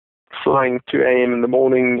flying 2 a.m. in the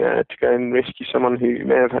morning to go and rescue someone who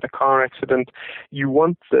may have had a car accident. You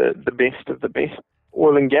want the best of the best.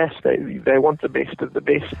 Oil and gas, they want the best of the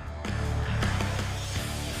best.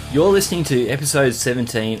 You're listening to episode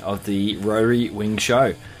 17 of the Rotary Wing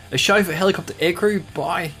Show, a show for helicopter aircrew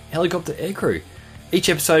by helicopter aircrew. Each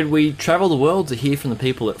episode we travel the world to hear from the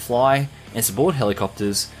people that fly and support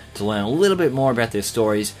helicopters, to learn a little bit more about their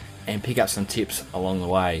stories and pick up some tips along the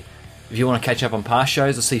way. If you want to catch up on past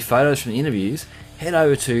shows or see photos from the interviews, head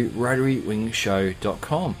over to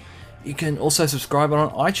rotarywingshow.com. You can also subscribe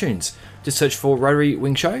on iTunes. Just search for Rotary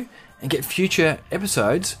Wing Show and get future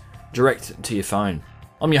episodes direct to your phone.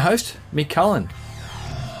 I'm your host, Mick Cullen.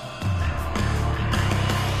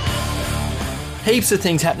 Heaps of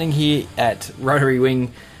things happening here at Rotary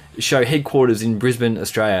Wing Show headquarters in Brisbane,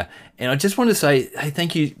 Australia. And I just want to say, hey,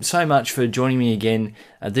 thank you so much for joining me again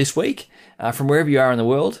this week from wherever you are in the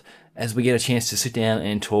world, as we get a chance to sit down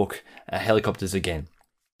and talk helicopters again.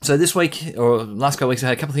 So this week, or last couple of weeks, I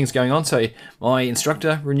had a couple of things going on. So my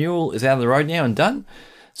instructor renewal is out of the road now and done.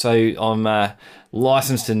 So I'm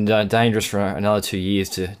licensed and dangerous for another 2 years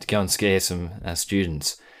to go and scare some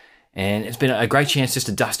students. And it's been a great chance just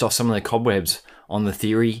to dust off some of the cobwebs on the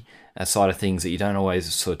theory side of things that you don't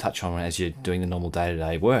always sort of touch on as you're doing the normal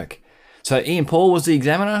day-to-day work. So Ian Paul was the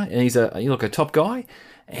examiner, and he's a top guy.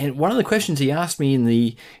 And one of the questions he asked me in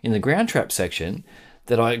the ground trap section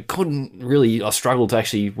that I struggled to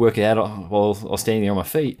actually work it out while I was standing there on my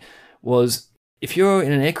feet was, if you're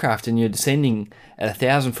in an aircraft and you're descending at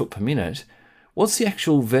 1,000 foot per minute, what's the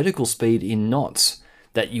actual vertical speed in knots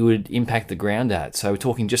that you would impact the ground at? So we're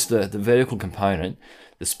talking just the vertical component,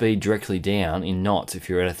 the speed directly down in knots if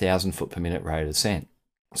you're at 1,000 foot per minute rate of descent.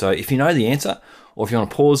 So if you know the answer, or if you want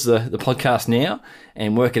to pause the podcast now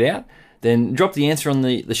and work it out, then drop the answer on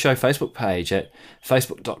the show Facebook page at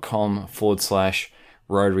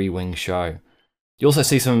facebook.com/Rotary Wing Show. You also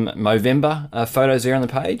see some Movember photos there on the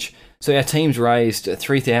page. So our team's raised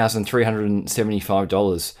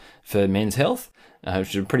 $3,375 for men's health,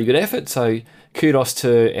 which is a pretty good effort. So kudos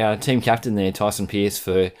to our team captain there, Tyson Pierce,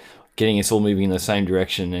 for getting us all moving in the same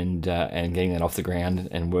direction and getting that off the ground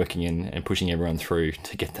and working and pushing everyone through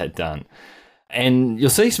to get that done. And you'll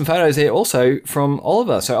see some photos there also from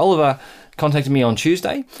Oliver. So Oliver contacted me on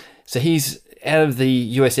Tuesday. So he's out of the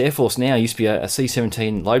US Air Force now. He used to be a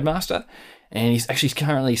C-17 loadmaster, and he's actually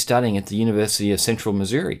currently studying at the University of Central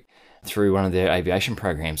Missouri through one of their aviation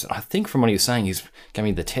programs. And I think from what he was saying, he's going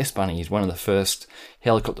to be the test bunny. He's one of the first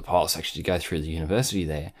helicopter pilots actually to go through the university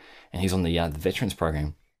there, and he's on the veterans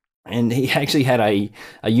program. And he actually had a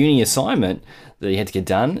uni assignment that he had to get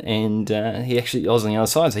done, and I was on the other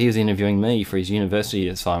side, so he was interviewing me for his university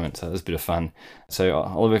assignment, so it was a bit of fun. So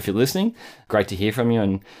Oliver, if you're listening, great to hear from you,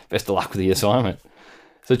 and best of luck with the assignment.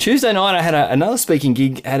 So Tuesday night I had another speaking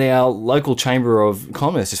gig at our local Chamber of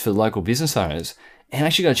Commerce, just for the local business owners, and I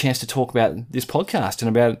actually got a chance to talk about this podcast and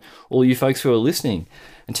about all you folks who are listening,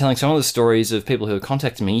 and telling some of the stories of people who have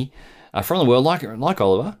contacted me from the world, like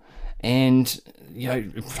Oliver, and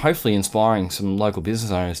hopefully inspiring some local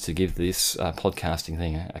business owners to give this podcasting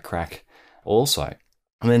thing a crack also.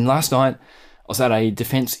 And then last night, I was at a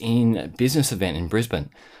Defence in Business event in Brisbane,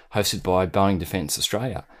 hosted by Boeing Defence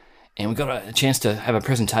Australia. And we got a chance to have a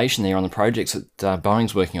presentation there on the projects that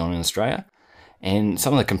Boeing's working on in Australia, and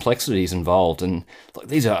some of the complexities involved. And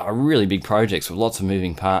these are really big projects with lots of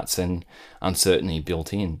moving parts and uncertainty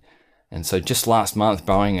built in. And so just last month,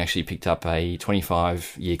 Boeing actually picked up a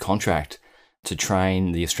 25-year contract to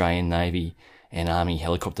train the Australian Navy and Army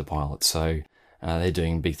helicopter pilots. So they're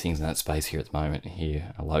doing big things in that space here at the moment,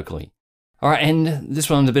 here locally. All right, and this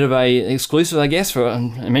one's a bit of a exclusive, I guess.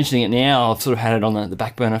 I'm mentioning it now. I've sort of had it on the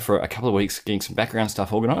back burner for a couple of weeks, getting some background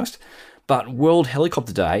stuff organised. But World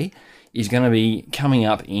Helicopter Day is going to be coming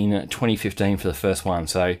up in 2015 for the first one.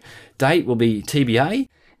 So date will be TBA,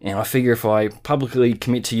 and I figure if I publicly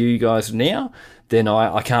commit to you guys now, then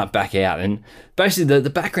I can't back out. And basically the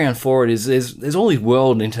background for it is there's all these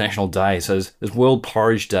world and international days. So there's World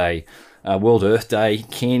Porridge Day, World Earth Day,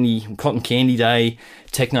 Cotton Candy Day,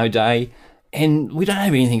 Techno Day, and we don't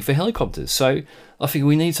have anything for helicopters. So I figure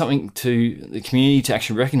we need something to the community to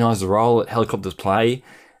actually recognise the role that helicopters play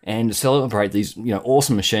and to celebrate these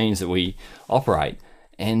awesome machines that we operate.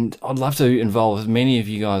 And I'd love to involve as many of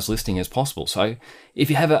you guys listening as possible. So if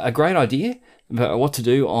you have a great idea about what to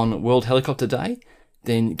do on World Helicopter Day,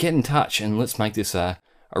 then get in touch and let's make this a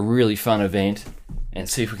really fun event and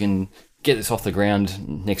see if we can get this off the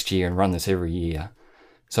ground next year and run this every year.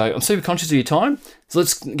 So I'm super conscious of your time, so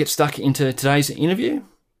let's get stuck into today's interview.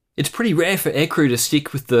 It's pretty rare for aircrew to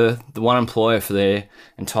stick with the one employer for their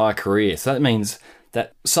entire career. So that means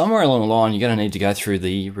that somewhere along the line, you're going to need to go through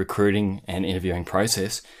the recruiting and interviewing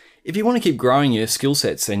process if you want to keep growing your skill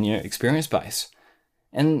sets and your experience base.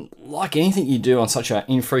 And like anything you do on such an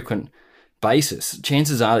infrequent basis,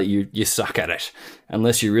 chances are that you suck at it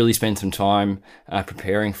unless you really spend some time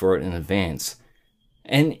preparing for it in advance.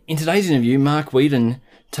 And in today's interview, Mark Weeden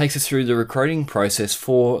takes us through the recruiting process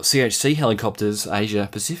for CHC Helicopters Asia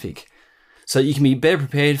Pacific, so that you can be better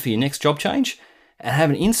prepared for your next job change and have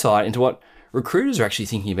an insight into what recruiters are actually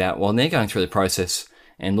thinking about while they're going through the process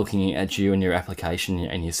and looking at you and your application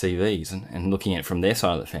and your CVs and looking at it from their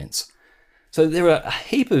side of the fence. So there are a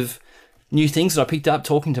heap of new things that I picked up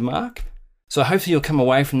talking to Mark. So hopefully you'll come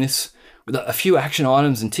away from this with a few action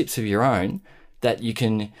items and tips of your own that you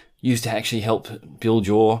can use to actually help build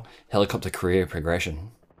your helicopter career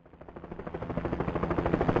progression.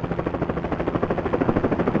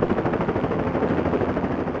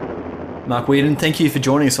 Mark Weeden, thank you for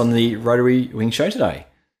joining us on the Rotary Wing Show today.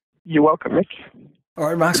 You're welcome, Mick. All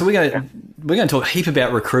right, Mark, so we're going to talk a heap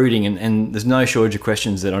about recruiting, and there's no shortage of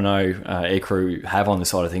questions that I know Aircrew have on this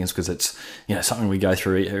side of things, because it's something we go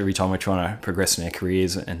through every time we're trying to progress in our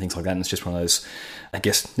careers and things like that, and it's just one of those, I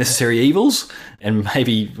guess, necessary evils, and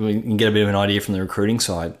maybe we can get a bit of an idea from the recruiting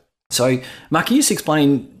side. So, Mark, can you just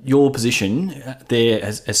explain your position there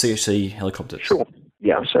as CHC Helicopters? Sure.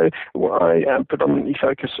 Yeah, so I predominantly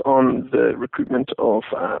focus on the recruitment of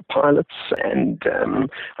pilots, and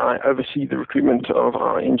I oversee the recruitment of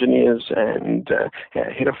our engineers and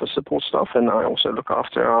head office support staff, and I also look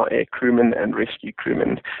after our air crewmen and rescue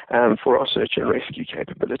crewmen for our search and rescue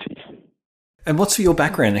capabilities. And what's your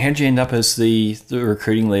background? How did you end up as the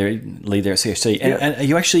recruiting lead there at CHC? And are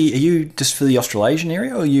you just for the Australasian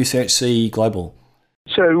area, or are you CHC global?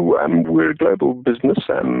 So we're a global business.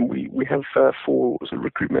 We have four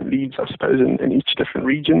recruitment leads, I suppose, in each different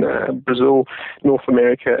region: Brazil, North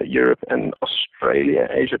America, Europe, and Australia,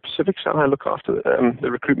 Asia Pacific. So I look after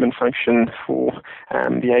the recruitment function for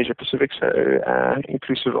the Asia Pacific, so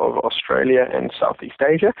inclusive of Australia and Southeast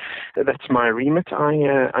Asia. That's my remit.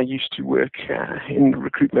 I used to work in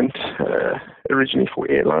recruitment originally for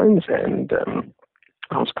airlines, and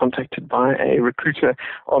I was contacted by a recruiter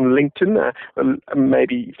on LinkedIn.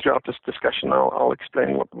 Maybe throughout this discussion, I'll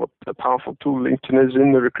explain what the powerful tool LinkedIn is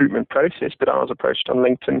in the recruitment process. But I was approached on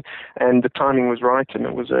LinkedIn, and the timing was right, and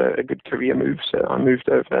it was a good career move. So I moved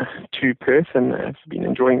over to Perth, and I've been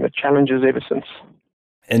enjoying the challenges ever since.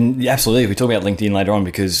 And absolutely, we talk about LinkedIn later on,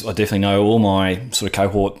 because I definitely know all my sort of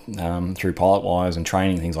cohort through PilotWise and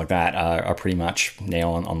training and things like that are pretty much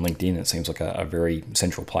now on LinkedIn. It seems like a very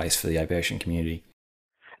central place for the aviation community.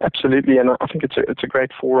 Absolutely, and I think it's a great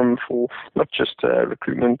forum for not just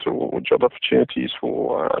recruitment or job opportunities,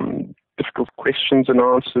 for difficult questions and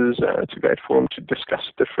answers. It's a great forum to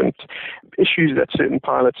discuss different issues that certain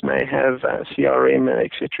pilots may have, CRM,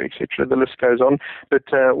 et cetera, the list goes on.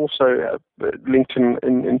 But also LinkedIn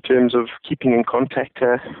in terms of keeping in contact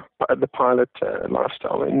the pilot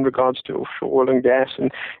lifestyle in regards to offshore oil and gas,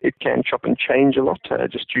 and it can chop and change a lot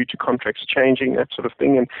just due to contracts changing, that sort of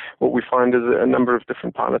thing. And what we find is a number of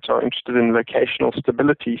different pilots are interested in locational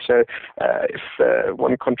stability. So if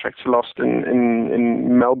one contract's lost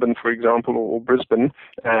in Melbourne, for example, or Brisbane,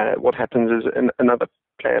 what happens is another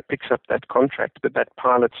player picks up that contract, but that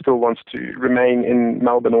pilot still wants to remain in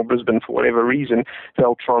Melbourne or Brisbane for whatever reason,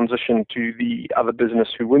 they'll transition to the other business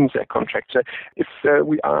who wins that contract. So if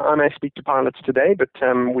I may speak to pilots today, but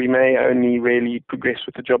we may only really progress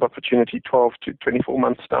with the job opportunity 12 to 24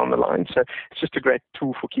 months down the line. So it's just a great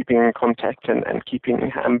tool for keeping in contact and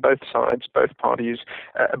keeping both sides, both parties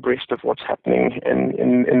abreast of what's happening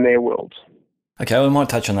in their worlds. Okay, we might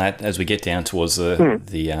touch on that as we get down towards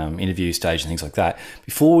the interview stage and things like that.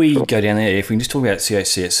 Before we go down there, if we can just talk about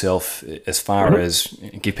CHC itself, as far as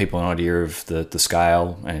give people an idea of the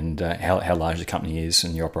scale and how large the company is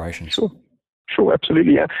and your operations. Sure,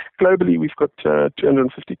 absolutely. Yeah. Globally, we've got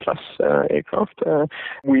 250 plus aircraft.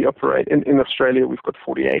 We operate in Australia. We've got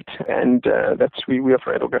 48, and we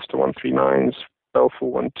operate Augusta 139s. Bell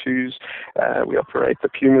 412s. We operate the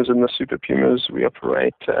Pumas and the Super Pumas. We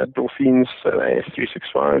operate Dolphins,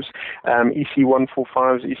 AS365s,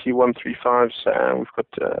 EC145s, EC135s. We've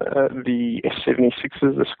got the S76s,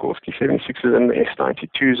 the Skorsky 76s, and the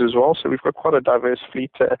S92s as well. So we've got quite a diverse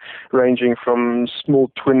fleet ranging from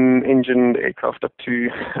small twin-engined aircraft up to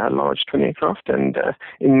large twin aircraft. And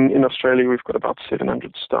in Australia, we've got about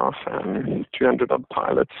 700 staff, 200-odd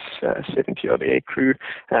pilots, 70-odd air crew,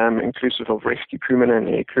 inclusive of rescue crewmen and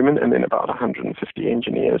air crewmen, and then about 150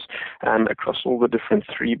 engineers across all the different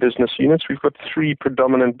three business units. We've got three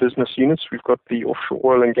predominant business units. We've got the offshore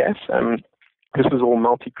oil and gas, This is all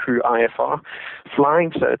multi-crew IFR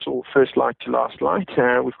flying, so it's all first light to last light.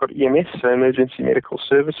 We've got EMS, so emergency medical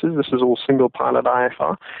services. This is all single pilot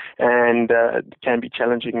IFR, and it can be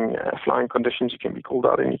challenging flying conditions. You can be called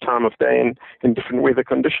out any time of day in different weather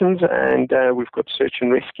conditions. And we've got search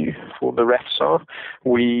and rescue for the RAFSAR.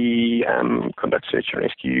 We conduct search and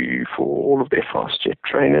rescue for all of their fast jet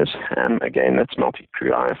trainers. Again, that's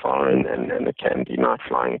multi-crew IFR, and it can be night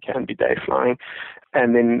flying, it can be day flying.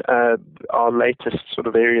 And then our latest sort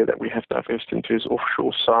of area that we have diversified into is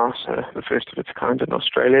offshore SAR, so the first of its kind in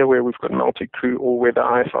Australia, where we've got multi-crew all-weather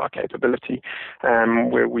IFR capability,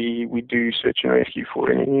 where we do search and rescue for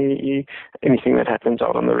anything that happens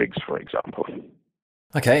out on the rigs, for example.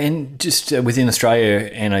 Okay, and just within Australia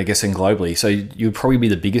and I guess in globally, so you'd probably be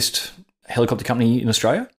the biggest helicopter company in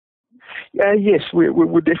Australia? Yes,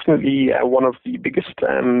 we're definitely one of the biggest.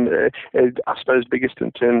 I suppose biggest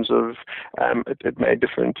in terms of it may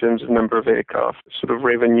differ in terms of number of aircraft, sort of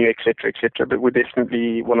revenue, etc., but we're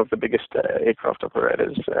definitely one of the biggest aircraft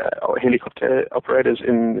operators or helicopter operators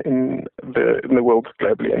in the world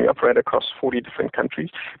globally, and we operate across 40 different countries.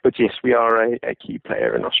 But yes, we are a key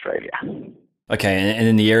player in Australia. Okay, and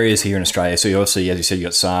in the areas here in Australia, so you obviously, as you said, you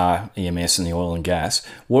got SAR, EMS, and the oil and gas.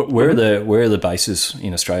 Where are the bases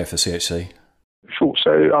in Australia for CHC? Sure.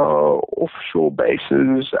 So our offshore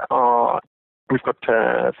bases are. We've got,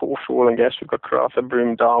 for offshore oil and gas, we've got Karratha,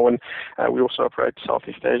 Broome, Darwin. We also operate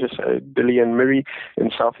Southeast Asia, so Dili and Murray in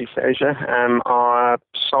Southeast Asia. Our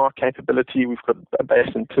SAR capability, we've got a base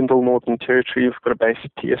in Tyndall, Northern Territory. We've got a base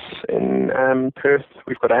at TS in Perth.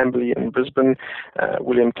 We've got Amberley in Brisbane,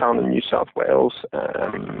 Williamtown in New South Wales,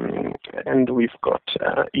 and we've got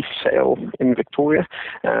East Sale in Victoria.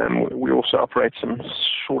 We also operate some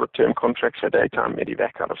shorter-term contracts, so daytime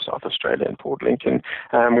medevac out of South Australia and Port Lincoln.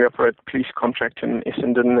 We operate police contracts in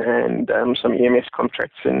Essendon and some EMS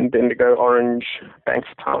contracts in Bendigo, Orange,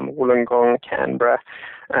 Bankstown, Wollongong, Canberra,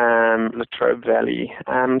 Latrobe Valley.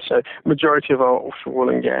 So majority of our offshore oil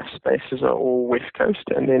and gas bases are all West Coast,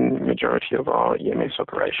 and then majority of our EMS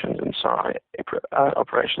operations and SAR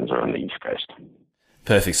operations are on the East Coast.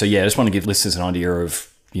 Perfect. So yeah, I just want to give listeners an idea of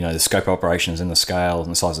the scope of operations and the scale and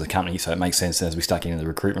the size of the company, so it makes sense as we start getting into the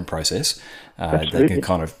recruitment process. They can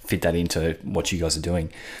kind of fit that into what you guys are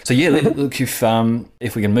doing. So yeah, look,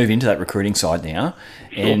 if we can move into that recruiting side now,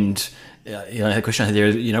 sure. And the question I had there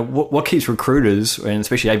is, what keeps recruiters, and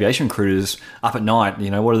especially aviation recruiters, up at night?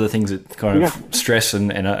 What are the things that kind of stress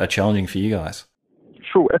and are challenging for you guys?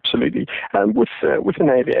 Sure, absolutely. Within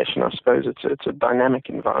aviation, I suppose it's a dynamic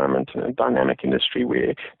environment and a dynamic industry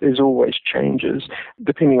where there's always changes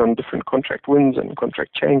depending on different contract wins and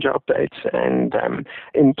contract change updates and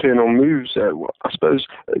internal moves. I suppose,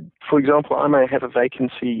 for example, I may have a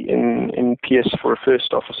vacancy in PS for a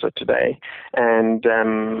first officer today, and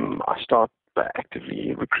I start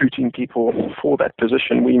actively recruiting people for that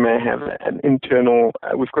position. We may have an internal,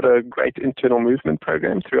 we've got a great internal movement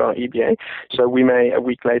program through our EBA. So a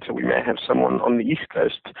week later, we may have someone on the East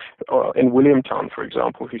Coast or in Williamtown, for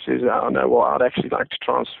example, who says, oh no, well, I'd actually like to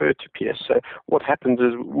transfer to PS. So what happens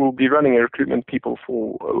is we'll be running a recruitment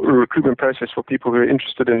process for people who are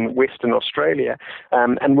interested in Western Australia.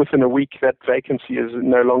 And within a week, that vacancy is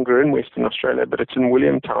no longer in Western Australia, but it's in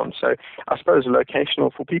Williamtown. So I suppose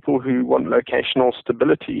locational for people who want locational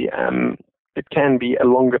stability, it can be a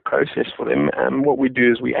longer process for them. What we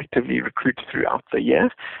do is we actively recruit throughout the year,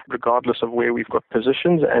 regardless of where we've got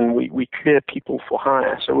positions, and we clear people for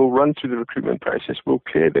hire. So we'll run through the recruitment process, we'll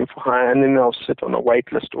clear them for hire, and then they'll sit on a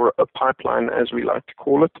wait list or a pipeline, as we like to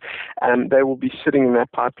call it, and they will be sitting in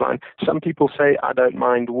that pipeline. Some people say, I don't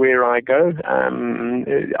mind where I go,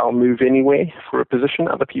 I'll move anywhere for a position.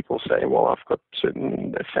 Other people say, well, I've got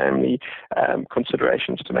certain family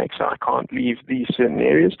considerations to make, so I can't leave these certain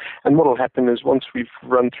areas. And what will happen is once we've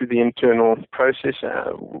run through the internal process,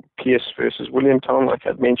 PS versus Williamtown, like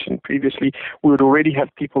I'd mentioned previously, we would already have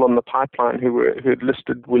people on the pipeline who had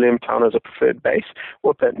listed Williamtown as a preferred base.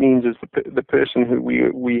 What that means is the person who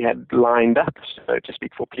we had lined up, so to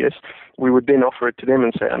speak, for PS, we would then offer it to them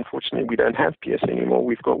and say, unfortunately, we don't have PS anymore.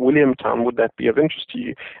 We've got Williamtown. Would that be of interest to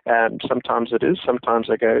you? Sometimes it is. Sometimes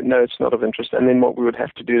they go, no, it's not of interest. And then what we would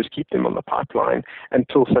have to do is keep them on the pipeline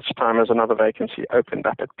until such time as another vacancy opened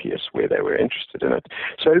up at PS where they were were interested in it.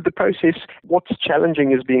 So the process, what's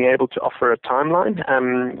challenging is being able to offer a timeline.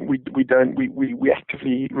 We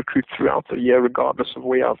actively recruit throughout the year, regardless of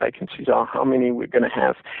where our vacancies are, how many we're going to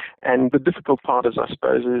have. And the difficult part is, I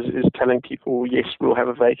suppose, is telling people, yes, we'll have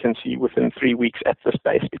a vacancy within 3 weeks at this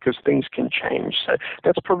base, because things can change. So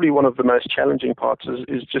that's probably one of the most challenging parts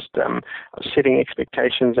is just setting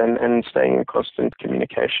expectations and staying in constant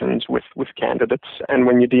communications with candidates. And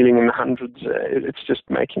when you're dealing in the hundreds, it's just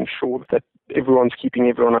making sure that everyone's keeping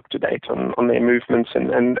everyone up to date on their movements,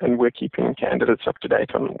 and we're keeping candidates up to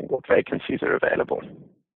date on what vacancies are available.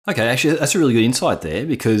 Okay, actually, that's a really good insight there,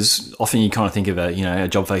 because often you kind of think of a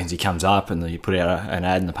job vacancy comes up and then you put out an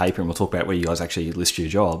ad in the paper, and we'll talk about where you guys actually list your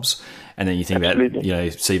jobs, and then you think Absolutely.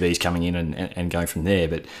 about CVs coming in and going from there.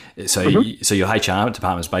 But so your HR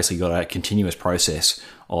department's basically got a continuous process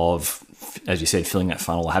of, as you said, filling that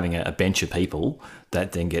funnel, having a bench of people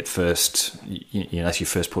that then get first. That's your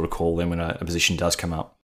first port of call then when a position does come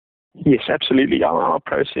up. Yes, absolutely. Our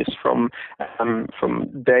process from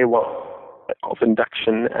day one of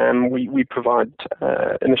induction, we provide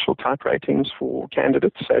initial type ratings for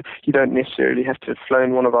candidates, so you don't necessarily have to have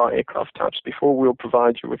flown one of our aircraft types before. We'll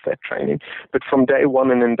provide you with that training. But from day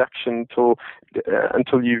one in induction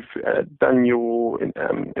until you've done your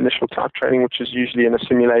initial type training, which is usually in a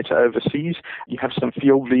simulator overseas, you have some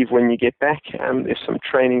field leave when you get back. There's some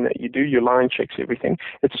training that you do, your line checks, everything.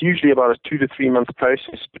 It's usually about a 2 to 3 month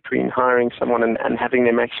process between hiring someone and having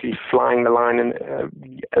them actually flying the line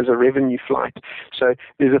as a revenue flight. So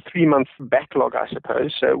there's a 3 month backlog, I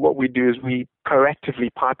suppose. So what we do is we proactively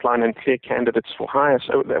pipeline and clear candidates for hire,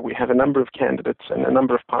 so that we have a number of candidates and a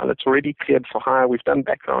number of pilots already cleared for hire. We've done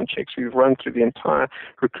background checks. We've run through the entire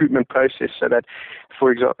recruitment process, so that,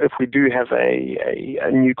 for example, if we do have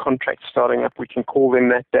a new contract starting up, we can call them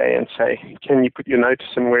that day and say, can you put your notice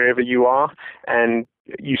in wherever you are, and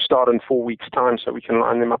you start in 4 weeks' time, so we can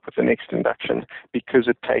line them up with the next induction, because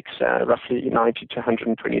it takes roughly 90 to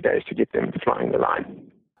 120 days to get them flying the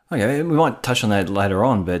line. Okay, we might touch on that later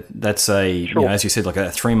on, but that's Sure. as you said, like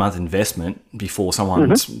a 3 month investment before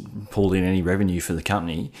someone's pulled in any revenue for the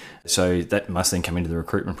company. So that must then come into the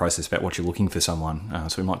recruitment process about what you're looking for someone.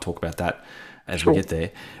 So we might talk about that as we get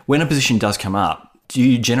there. When a position does come up, do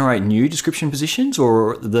you generate new description positions,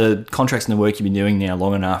 or the contracts and the work you've been doing now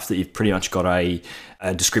long enough that you've pretty much got a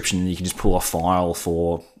description that you can just pull off file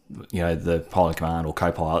for, the pilot command or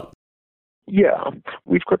co-pilot? Yeah,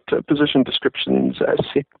 we've got position descriptions,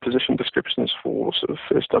 set position descriptions for sort of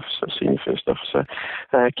first officer, senior first officer,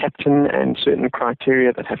 captain, and certain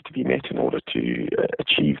criteria that have to be met in order to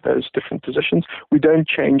achieve those different positions. We don't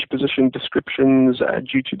change position descriptions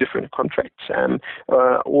due to different contracts.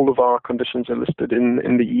 All of our conditions are listed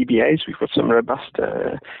in the EBAs. We've got some robust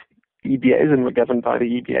EBAs, and we're governed by the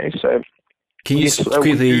EBA. So. Can you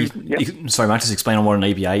quickly, sorry, Mark, just explain on what an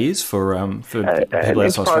EBA is for people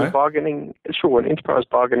outside Australia? Bargaining, sure, an enterprise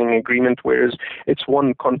bargaining agreement, whereas it's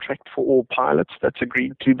one contract for all pilots that's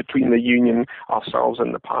agreed to between the union, ourselves,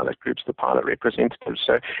 and the pilot groups, the pilot representatives.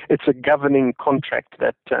 So it's a governing contract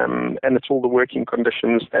that, and it's all the working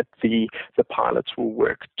conditions that the pilots will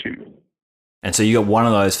work to. And so you got one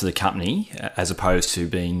of those for the company, as opposed to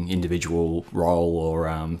being individual role or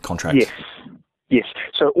contract? Yes,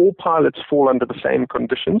 so all pilots fall under the same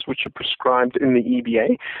conditions, which are prescribed in the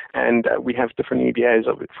EBA, and we have different EBAs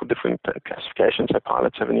for different classifications. So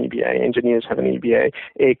pilots have an EBA, engineers have an EBA,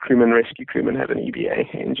 air crewmen, rescue crewmen have an EBA,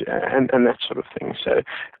 and that sort of thing. So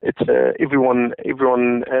it's everyone.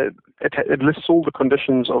 It lists all the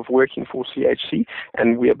conditions of working for CHC,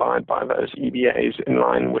 and we abide by those EBAs in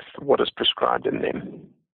line with what is prescribed in them.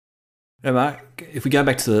 Now, Mark, if we go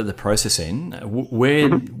back to the process end, where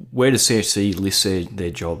does CHC list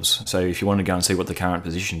their jobs? So if you want to go and see what the current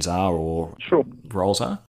positions are or roles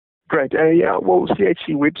are? Great. Well,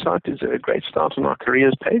 CHC website is a great start on our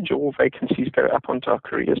careers page. All vacancies go up onto our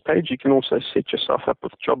careers page. You can also set yourself up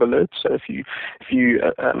with job alerts. So if you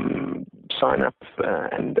sign up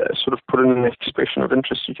and sort of put in an expression of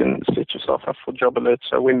interest, you can set yourself up for job alerts.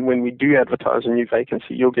 So when we do advertise a new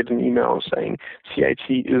vacancy, you'll get an email saying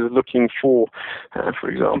CHC is looking for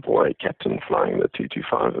example, a captain flying the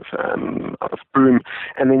 225 out of Broome.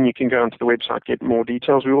 And then you can go onto the website, get more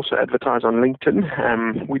details. We also advertise on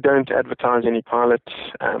LinkedIn. We don't advertise any pilot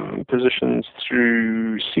positions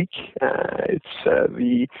through Seek. It's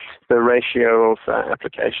the ratio of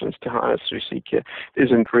applications to hires through Seek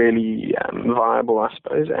isn't really viable, I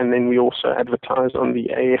suppose. And then we also advertise on the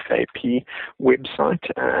AFAP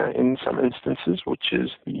website in some instances, which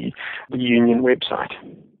is the union website.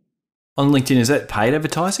 On LinkedIn, is that paid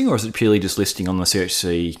advertising, or is it purely just listing on the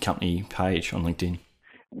CHC company page on LinkedIn?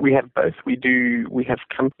 We have both. We have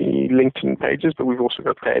company LinkedIn pages, but we've also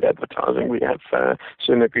got paid advertising. We have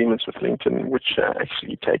certain agreements with LinkedIn, which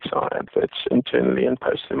actually takes our adverts internally and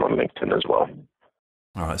posts them on LinkedIn as well.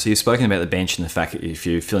 All right. So you've spoken about the bench and the fact that if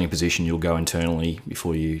you're filling a position, you'll go internally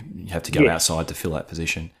before you have to go outside to fill that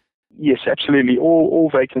position. Yes, absolutely. All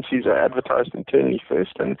vacancies are advertised internally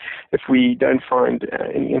first, and if we don't find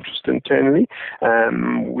any interest internally,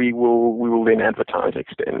 we will then advertise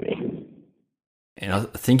externally. And I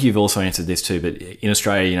think you've also answered this too, but in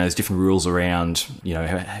Australia, there's different rules around,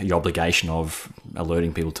 your obligation of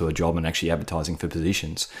alerting people to a job and actually advertising for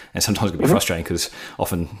positions. And sometimes it can be frustrating because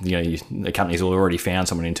often, the company's already found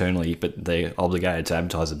someone internally, but they're obligated to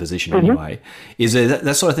advertise the position anyway. Is there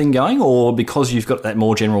that sort of thing going, or because you've got that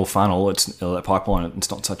more general funnel, that pipeline,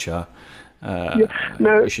 it's not such a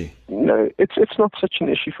issue? No, it's not such an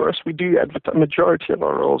issue for us. We do advertise. Majority of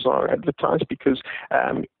our roles are advertised because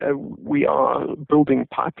we are building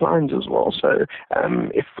pipelines as well. So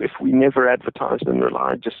if we never advertised and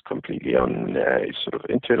relied just completely on sort of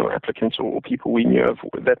internal applicants or people we knew of,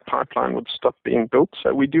 that pipeline would stop being built.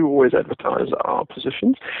 So we do always advertise our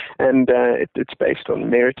positions, and it's based on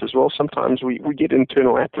merit as well. Sometimes we get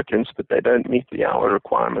internal applicants, but they don't meet the hour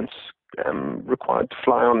requirements required to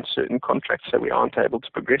fly on certain contracts, so we aren't able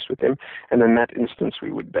to progress with them. And in that instance,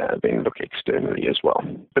 we would then look externally as well.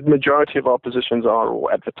 But the majority of our positions are all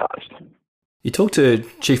advertised. You talk to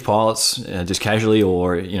chief pilots just casually,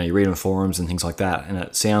 or you read on forums and things like that, and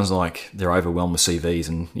it sounds like they're overwhelmed with CVs.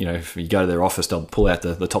 And if you go to their office, they'll pull out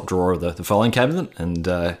the top drawer of the filing cabinet, and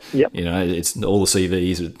it's all the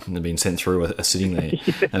CVs that have been sent through are sitting there.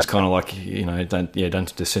 And it's kind of like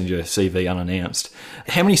don't just send your CV unannounced.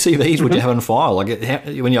 How many CVs would you have on file? Like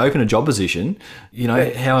when you open a job position,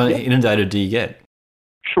 how inundated do you get?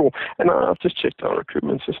 Sure, and I've just checked our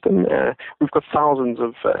recruitment system. We've got thousands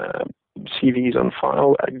of CVs on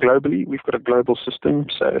file globally. We've got a global system,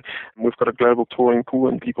 so we've got a global touring pool,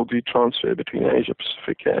 and people do transfer between Asia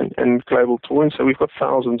Pacific and global touring. So we've got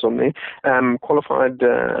thousands on there. Qualified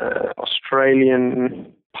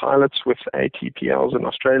Australian pilots with ATPLs and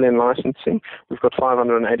Australian licensing. We've got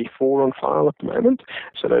 584 on file at the moment.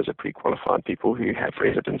 So those are pre-qualified people who have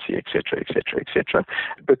residency, etc., etc., etc.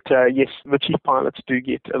 But yes, the chief pilots do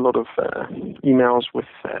get a lot of emails with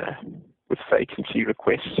vacancy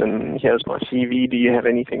requests, and here's my CV, do you have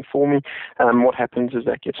anything for me? What happens is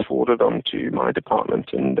that gets forwarded on to my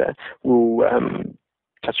department, and we'll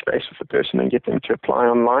touch base with the person and get them to apply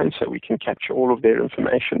online, so we can capture all of their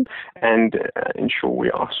information and ensure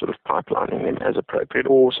we are sort of pipelining them as appropriate.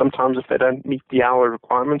 Or sometimes if they don't meet the hour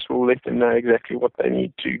requirements, we'll let them know exactly what they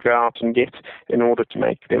need to go out and get in order to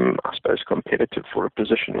make them, I suppose, competitive for a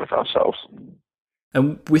position with ourselves.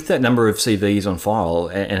 And with that number of CVs on file,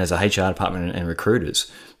 and as a HR department and recruiters,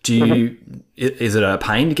 do you is it a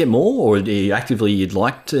pain to get more, or do you actively you'd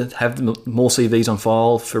like to have more CVs on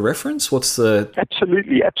file for reference? What's the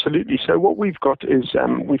Absolutely. So what we've got is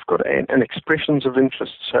we've got an expressions of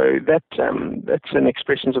interest. So that's an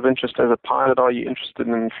expressions of interest as a pilot. Are you interested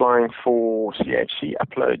in flying for CHC?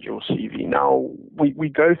 Upload your CV. Now we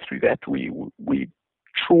go through that. We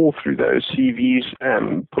trawl through those CVs,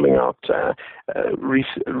 pulling out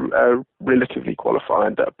relatively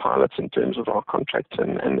qualified pilots in terms of our contracts,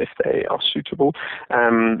 and if they are suitable,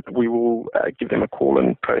 we will give them a call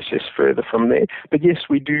and process further from there. But yes,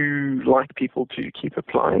 we do like people to keep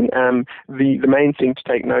applying. The main thing to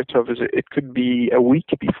take note of is it could be a week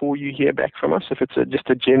before you hear back from us if it's just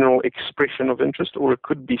a general expression of interest, or it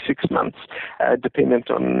could be 6 months,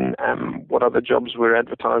 dependent on what other jobs we're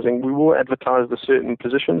advertising. We will advertise the certain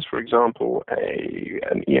positions, for example,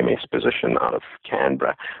 an EMS position out of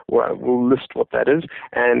Canberra. We'll list what that is,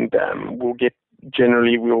 and we'll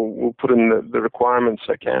put in the requirements.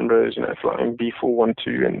 So Canberra is flying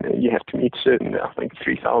B412, and you have to meet certain, I think,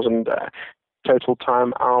 3,000 total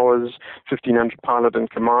time hours, 1,500 pilot and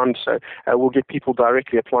command. So we'll get people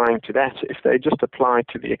directly applying to that. If they just apply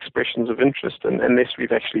to the expressions of interest, and unless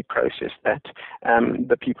we've actually processed that,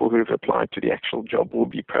 the people who have applied to the actual job will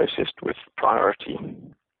be processed with priority.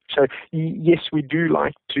 So yes, we do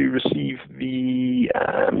like to receive the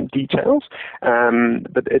details,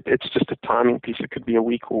 but it's just a timing piece. It could be a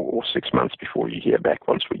week or 6 months before you hear back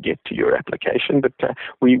once we get to your application. But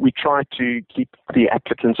we try to keep the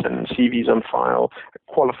applicants and CVs on file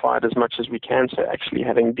qualified as much as we can. So actually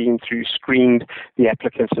having been through, screened the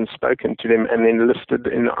applicants and spoken to them, and then listed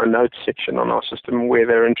in our notes section on our system where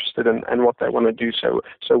they're interested and what they want to do.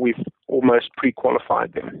 So we've almost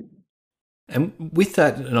pre-qualified them. And with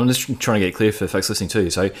that, and I'm just trying to get clear for folks listening too,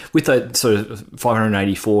 so with that sort of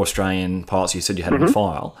 584 Australian pilots you said you had on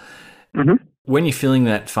file, when you're filling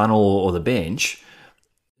that funnel or the bench,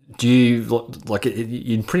 Do you like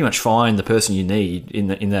you pretty much find the person you need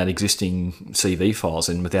in that existing CV files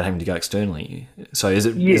and without having to go externally? So is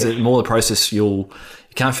it more the process you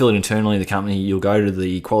can't fill it internally in the company, you'll go to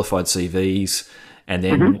the qualified CVs and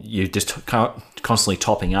then you're just constantly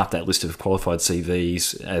topping up that list of qualified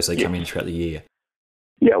CVs as they come in throughout the year?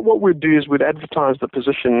 Yeah, what we'd do is we'd advertise the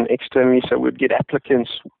position externally, so we'd get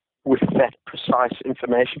applicants with that precise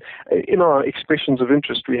information. In our expressions of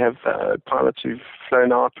interest, we have pilots who've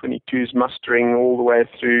flown R-22s mustering all the way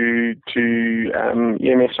through to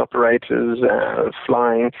EMS operators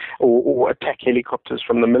flying or attack helicopters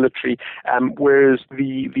from the military, whereas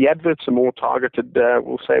the adverts are more targeted.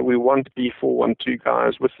 We'll say we want B412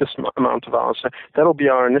 guys with this amount of hours. So that'll be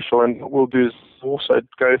our initial, and what we'll do is also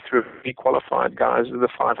go through the qualified guys, the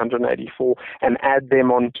 584, and add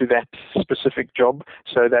them onto that specific job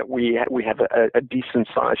so that we have a decent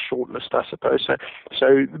sized shortlist, I suppose.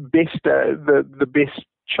 So the best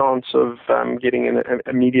chance of getting an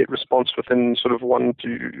immediate response within sort of 1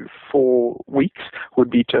 to 4 weeks would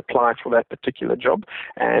be to apply for that particular job.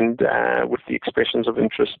 And with the expressions of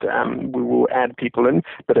interest, we will add people in.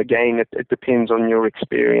 But again, it depends on your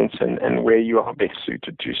experience and where you are best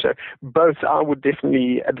suited to. So both, I would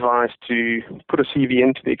definitely advise to put a CV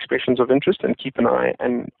into the expressions of interest and keep an eye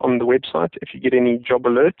on the website. If you get any job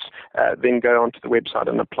alerts, then go onto the website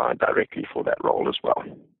and apply directly for that role as well.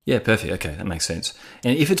 Yeah, perfect. Okay, that makes sense.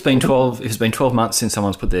 And if it's been 12 months since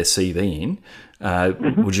someone's put their CV in,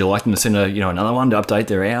 would you like them to send another one to update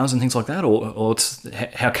their hours and things like that, or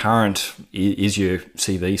how current is your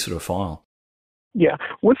CV sort of file? Yeah,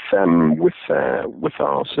 with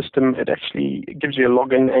our system, it actually gives you a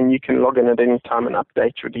login, and you can log in at any time and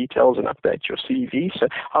update your details and update your CV. So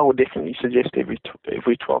I would definitely suggest every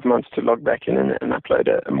 12 months to log back in and upload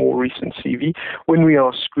a more recent CV. When we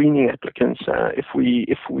are screening applicants, if we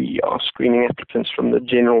are screening applicants from the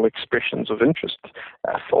general expressions of interest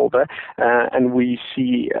folder, and we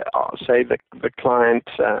see, say the client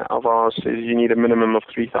of ours says you need a minimum of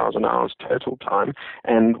 3,000 hours total time,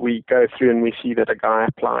 and we go through and we see that a guy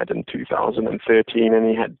applied in 2013 and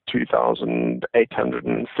he had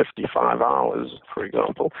 2,855 hours, for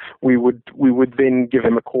example, we would then give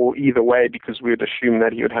him a call either way, because we would assume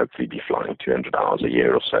that he would hopefully be flying 200 hours a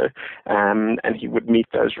year or so, and he would meet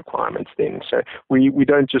those requirements then. So we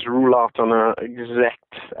don't just rule out on an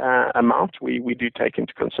exact amount. We do take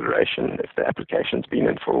into consideration if the application's been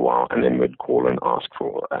in for a while, and then we'd call and ask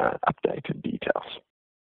for updated details.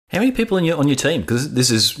 How many people on your team? Because this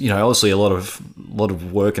is, obviously a lot of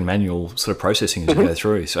work and manual sort of processing as you go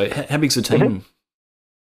through. So how big's the team?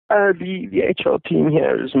 The HR team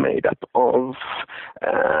here is made up of,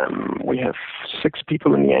 we have 6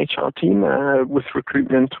 people in the HR team. With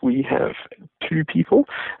recruitment, we have 2 people,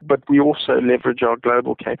 but we also leverage our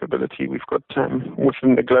global capability. We've got,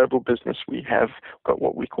 within the global business, we have got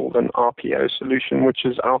what we call an RPO solution, which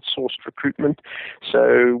is outsourced recruitment.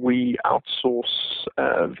 So we outsource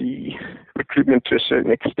the recruitment to a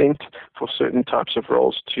certain extent for certain types of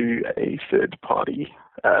roles to a third-party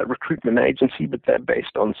recruitment agency, but they're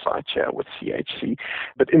based on site here with CHC.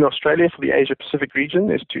 But in Australia, for the Asia Pacific region,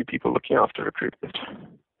 there's 2 people looking after recruitment.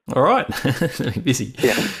 All right. Busy.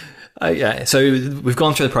 Yeah. Yeah. So we've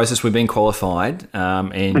gone through the process, we've been qualified,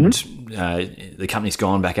 and the company's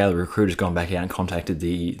gone back out, the recruiter's gone back out and contacted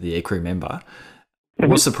the Aircrew member.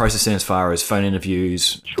 What's the process then as far as phone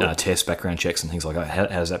interviews, tests, background checks and things like that? How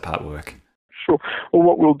does that part work? Sure. Well,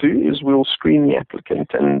 what we'll do is we'll screen the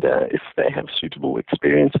applicant, and if they have suitable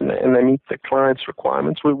experience and they meet the client's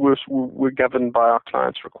requirements, we're governed by our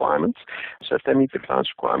client's requirements. So if they meet the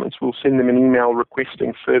client's requirements, we'll send them an email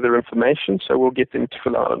requesting further information. So we'll get them to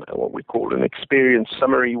fill out what we call an experience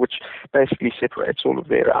summary, which basically separates all of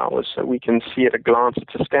their hours, so we can see at a glance.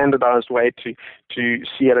 It's a standardized way to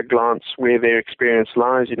see at a glance where their experience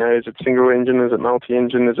lies. Is it single engine? Is it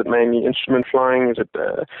multi-engine? Is it mainly instrument flying? Is it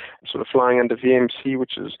sort of flying under VMC,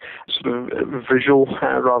 which is sort of visual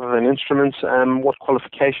rather than instruments? What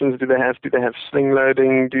qualifications do they have? Do they have sling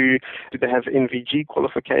loading? Do they have NVG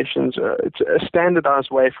qualifications? It's a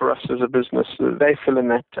standardized way for us as a business. They fill in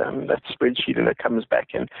that spreadsheet, and it comes back,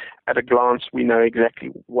 and at a glance we know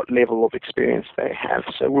exactly what level of experience they have.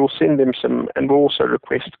 So we'll send them some, and we'll also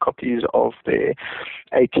request copies of their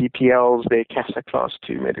ATPLs, their CASA Class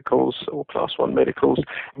 2 medicals or Class 1 medicals.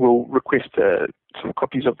 We'll request some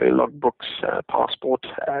copies of their logbooks, passport,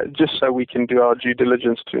 just so we can do our due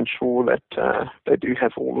diligence to ensure that they do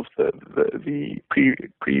have all of the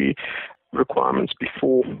requirements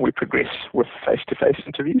before we progress with face-to-face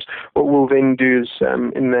interviews. What we'll then do is,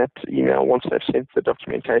 in that email, once they've sent the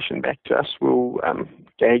documentation back to us, we'll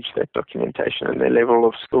gauge that documentation and their level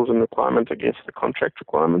of skills and requirement against the contract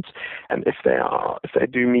requirements. And if they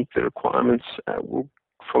do meet the requirements, we'll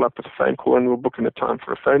follow up with a phone call and we'll book in a time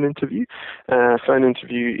for a phone interview. Phone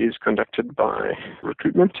interview is conducted by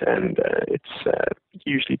recruitment, and it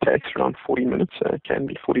usually takes around 40 minutes. It can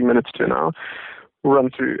be 40 minutes to an hour. We'll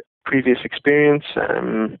run through previous experience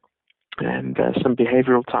and some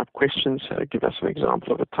behavioral type questions. Give us an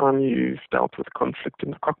example of a time you've dealt with conflict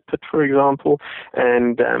in the cockpit, for example,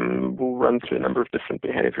 and we'll run through a number of different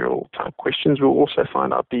behavioral type questions. We'll also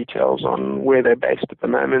find out details on where they're based at the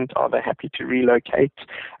moment, are they happy to relocate,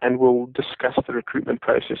 and we'll discuss the recruitment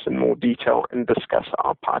process in more detail and discuss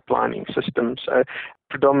our pipelining system. So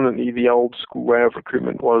predominantly the old school way of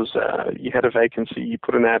recruitment was you had a vacancy, you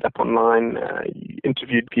put an ad up online, you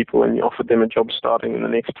interviewed people and you offered them a job starting in the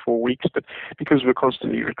next 4 weeks. But because we're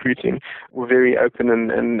constantly recruiting, we're very open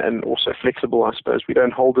and also flexible, I suppose. We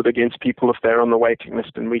don't hold it against people if they're on the waiting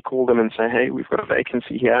list and we call them and say, hey, we've got a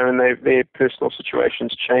vacancy here, and their personal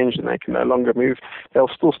situations change and they can no longer move. They'll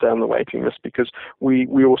still stay on the waiting list because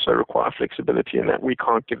we also require flexibility in that we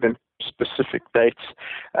can't give them specific dates.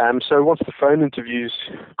 So once the phone interview's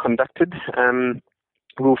conducted,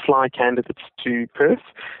 we'll fly candidates to Perth.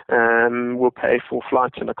 We'll pay for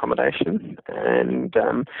flights and accommodation. And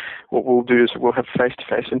what we'll do is we'll have a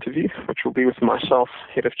face-to-face interview, which will be with myself,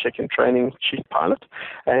 Head of Check-in Training, Chief Pilot.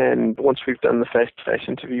 And once we've done the face-to-face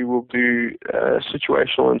interview, we'll do a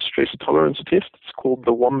situational and stress tolerance test. It's called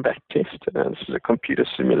the Wombat test. This is a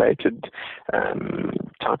computer-simulated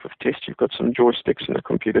type of test. You've got some joysticks and a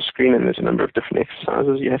computer screen, and there's a number of different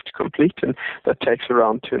exercises you have to complete, and that takes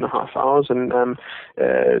around 2.5 hours. And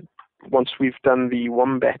once we've done the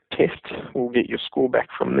Wombat test, we'll get your score back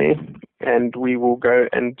from there, and we will go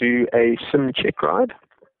and do a sim check ride.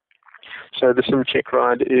 So the sim check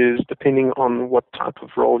ride is depending on what type of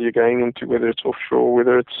role you're going into, whether it's offshore,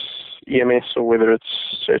 whether it's EMS, or whether it's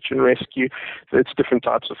search and rescue. So it's different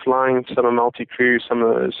types of flying. Some are multi-crew, some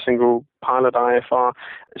are single pilot IFR.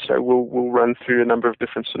 So we'll run through a number of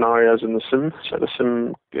different scenarios in the sim. So the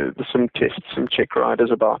sim test, sim check ride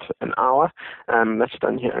is about an hour. That's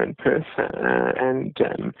done here in Perth. And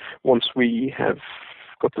once we have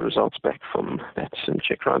got the results back from that sim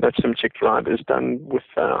check ride. That sim check ride is done with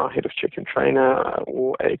our head of check and trainer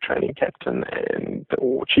or a training captain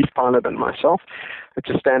or chief pilot and myself. It's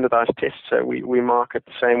a standardized test, so we mark it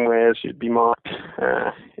the same way as you'd be marked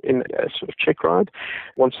in a sort of check ride.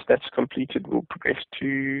 Once that's completed, we'll progress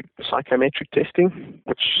to psychometric testing,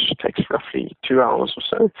 which takes roughly 2 hours or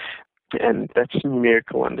so. And that's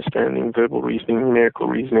numerical understanding, verbal reasoning, numerical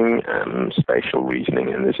reasoning, spatial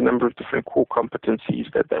reasoning, and there's a number of different core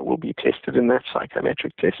competencies that will be tested in that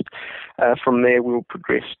psychometric test. From there, we'll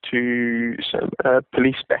progress to some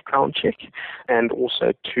police background check and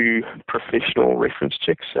also to professional reference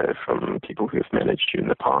checks from people who have managed you in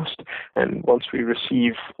the past. And once we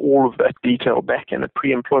receive all of that detail back, and a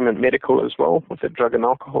pre-employment medical as well with a drug and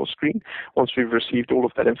alcohol screen, once we've received all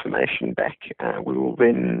of that information back, we will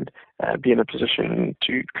then be in a position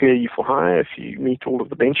to clear you for hire if you meet all of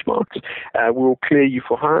the benchmarks. We'll clear you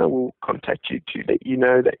for hire. We'll contact you to let you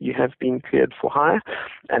know that you have been cleared for hire,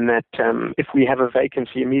 and that if we have a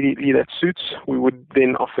vacancy immediately that suits, we would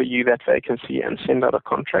then offer you that vacancy and send out a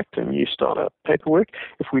contract and you start a paperwork.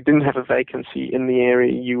 If we didn't have a vacancy in the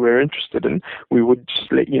area you were interested in, we would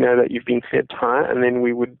just let you know that you've been cleared to hire, and then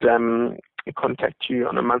we would contact you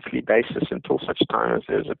on a monthly basis until such time as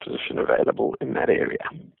there's a position available in that area.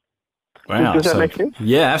 Wow! Does that make sense?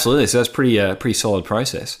 Yeah, absolutely. So that's pretty solid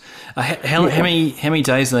process. How many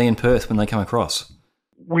days are they in Perth when they come across?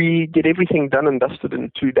 We get everything done and dusted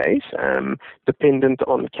in 2 days, dependent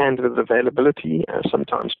on candidate availability.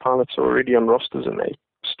 Sometimes pilots are already on rosters and they're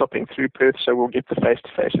stopping through Perth, so we'll get the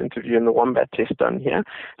face-to-face interview and the Wombat test done here.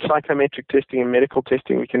 Psychometric testing and medical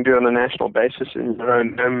testing we can do on a national basis in your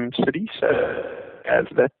own home city, so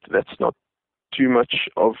that's not too much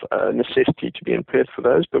of a necessity to be in Perth for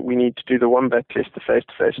those, but we need to do the Wombat test, the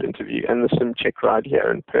face-to-face interview, and the sim check ride here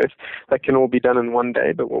in Perth. That can all be done in 1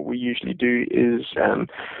 day, but what we usually do is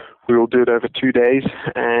we will do it over 2 days,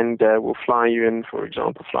 and we'll fly you in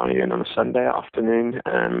on a Sunday afternoon,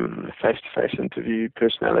 face-to-face interview,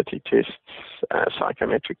 personality tests,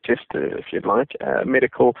 psychometric test if you'd like,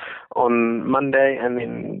 medical on Monday, and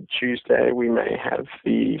then Tuesday we may have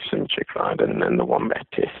the sim check ride and the Wombat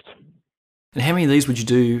test. And how many of these would you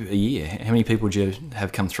do a year? How many people would you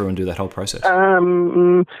have come through and do that whole process?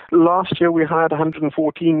 Last year we hired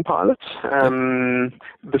 114 pilots.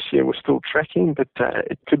 This year we're still tracking, but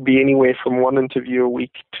it could be anywhere from one interview a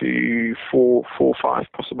week to four or five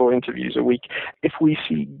possible interviews a week. If we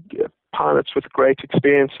see pilots with great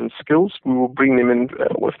experience and skills, we will bring them in.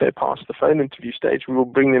 If they pass the phone interview stage, we will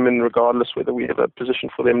bring them in regardless whether we have a position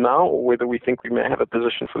for them now or whether we think we may have a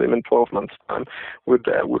position for them in 12 months' time. Would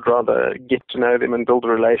rather get to know them and build a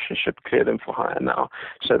relationship, clear them for hire now,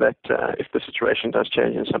 so that if the situation does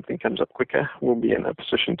change and something comes up quicker, we'll be in a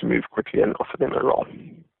position to move quickly and offer them a role.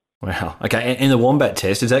 Wow. Okay. And the Wombat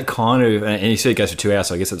test, is that kind of, and you said it goes for 2 hours,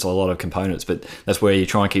 so I guess it's a lot of components, but that's where you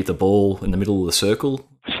try and keep the ball in the middle of the circle?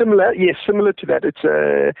 Similar, yes, similar to that. It's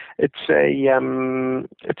a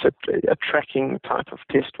tracking type of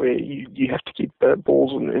test where you have to keep the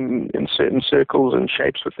balls in certain circles and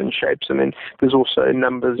shapes within shapes, and then there's also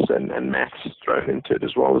numbers and maths thrown into it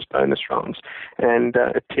as well as bonus rounds, and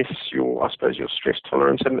it tests your stress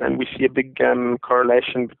tolerance, and we see a big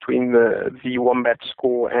correlation between the Wombat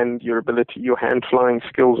score and your hand flying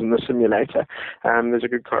skills in the simulator. There's a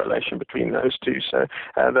good correlation between those two, so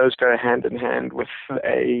those go hand in hand with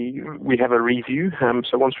we have a review.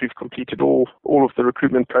 So once we've completed all of the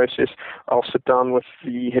recruitment process, I'll sit down with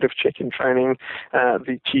the head of check-in training,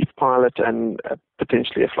 the chief pilot, and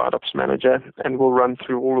potentially a flight ops manager, and we'll run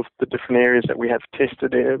through all of the different areas that we have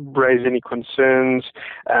tested, raise any concerns,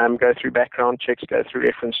 go through background checks, go through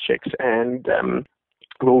reference checks, and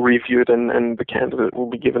we'll review it, and the candidate will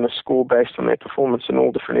be given a score based on their performance in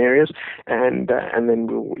all different areas, and then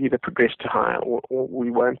we'll either progress to hire or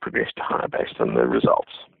we won't progress to hire based on the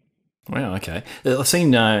results. Wow, okay. I've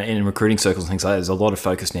seen in recruiting circles and things like that, there's a lot of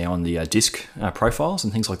focus now on the DISC profiles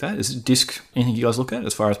and things like that. Is DISC anything you guys look at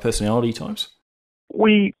as far as personality types?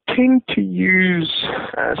 We tend to use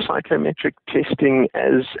psychometric testing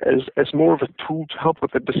as more of a tool to help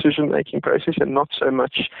with the decision-making process, and not so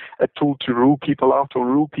much a tool to rule people out or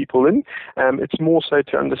rule people in. It's more so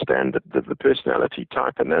to understand the personality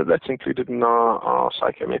type, and that's included in our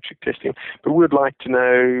psychometric testing. But we'd like to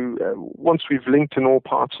know, once we've linked in all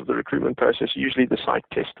parts of the recruitment process, usually the psych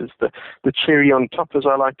test is the cherry on top, as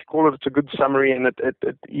I like to call it. It's a good summary, and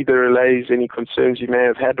it either allays any concerns you may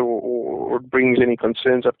have had or it brings any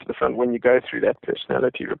concerns up to the front when you go through that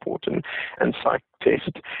personality report and psych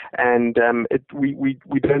test. And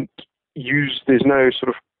we don't use, there's no sort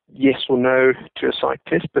of yes or no to a psych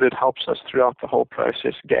test, but it helps us throughout the whole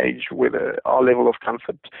process gauge whether our level of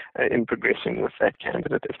comfort in progressing with that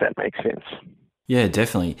candidate, if that makes sense. Yeah,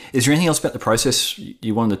 definitely. Is there anything else about the process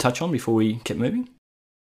you wanted to touch on before we kept moving?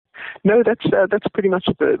 No, that's pretty much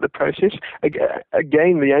the process.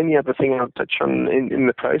 Again, the only other thing I'll touch on in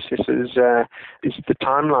the process is the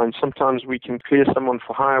timeline. Sometimes we can clear someone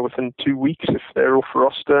for hire within 2 weeks if they're off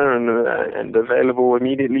roster and available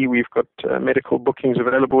immediately. We've got medical bookings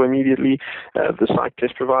available immediately. The psych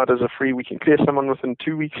test providers are free. We can clear someone within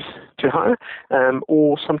 2 weeks to hire.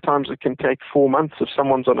 Or sometimes it can take 4 months if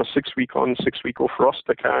someone's on a 6 week on, 6 week off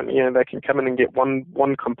roster. They can come in and get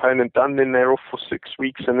one component done, then they're off for 6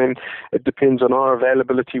 weeks, and then it depends on our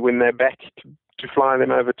availability when they're back to fly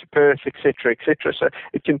them over to Perth, etc., etc. So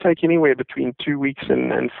it can take anywhere between 2 weeks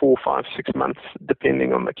and 4, 5, 6 months,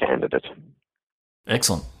 depending on the candidate.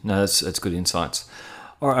 Excellent. No, that's good insights.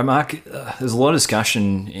 All right, Mark. There's a lot of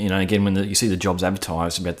discussion, again, when you see the jobs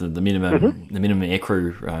advertised about the minimum the minimum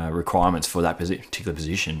aircrew requirements for that particular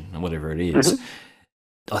position, or whatever it is.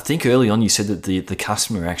 I think early on you said that the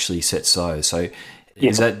customer actually sets those. So.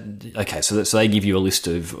 Is that okay? So they give you a list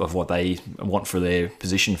of what they want for their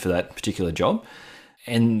position for that particular job,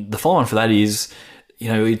 and the follow-on for that is,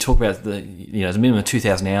 we talk about there's a minimum of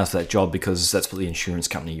 2,000 hours for that job because that's what the insurance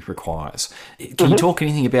company requires. Can you talk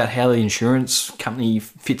anything about how the insurance company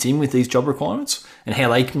fits in with these job requirements and how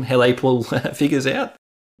they pull figures out?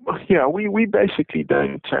 Yeah, we basically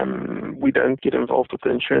don't get involved with the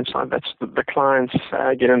insurance side. That's the clients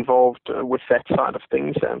get involved with that side of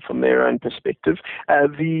things from their own perspective.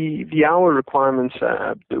 The hour requirements,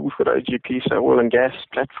 we've got OGP, so oil and gas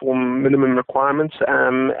platform minimum requirements,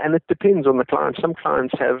 and it depends on the client. Some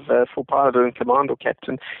clients have for pilot and command or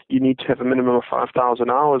captain, you need to have a minimum of 5,000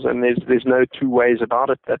 hours, and there's no two ways about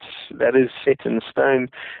it. That is set in stone.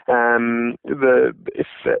 If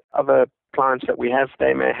other clients that we have,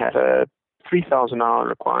 they may have a 3,000 hour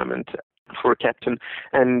requirement. for a captain.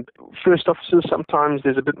 And first officers, sometimes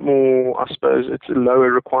there's a bit more, I suppose, it's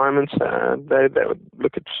lower requirements. They would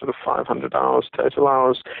look at sort of 500 hours, total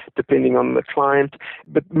hours, depending on the client.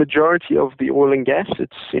 But majority of the oil and gas,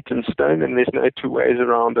 it's set in stone, and there's no two ways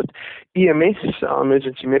around it. EMS, our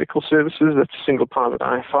emergency medical services, that's single pilot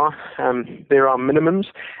IFR. There are minimums,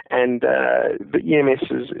 and the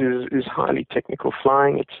EMS is highly technical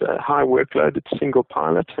flying. It's a high workload. It's single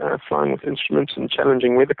pilot, flying with instruments in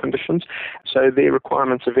challenging weather conditions. So their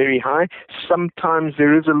requirements are very high. Sometimes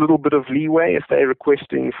there is a little bit of leeway if they're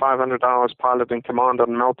requesting 500 hours pilot and command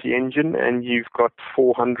on multi-engine, and you've got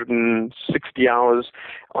 460 hours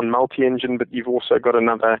on multi-engine, but you've also got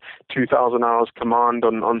another 2,000 hours command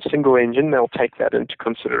on single engine. They'll take that into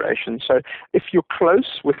consideration. So if you're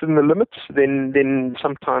close within the limits, then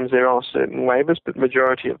sometimes there are certain waivers, but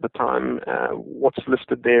majority of the time, what's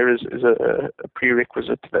listed there is a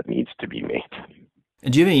prerequisite that needs to be met.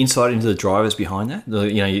 And do you have any insight into the drivers behind that?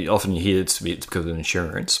 You often hear it's because of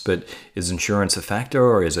insurance, but is insurance a factor,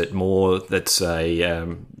 or is it more that's a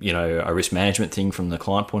risk management thing from the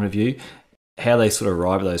client point of view? How they sort of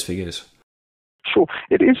arrive at those figures? Sure,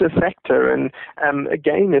 it is a factor, and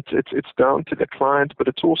again, it's down to the client, but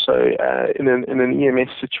it's also in an EMS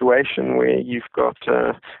situation where you've got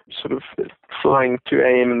sort of flying 2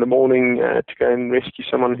 a.m. in the morning to go and rescue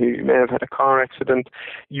someone who may have had a car accident.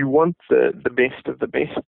 You want the best of the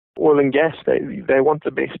best. Oil and gas, they want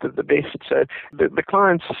the best of the best. So the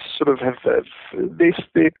clients sort of have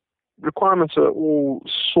their requirements are all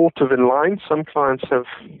sort of in line. Some clients have,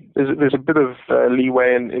 there's a bit of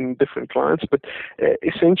leeway in different clients, but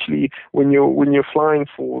essentially when you're flying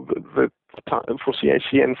for for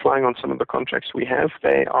CAC and flying on some of the contracts we have,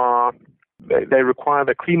 they require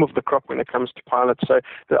the cream of the crop when it comes to pilots, so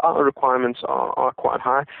our requirements are quite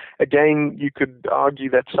high. Again, you could argue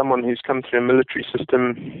that someone who's come through a military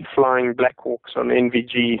system flying Black Hawks on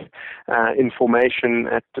NVG in formation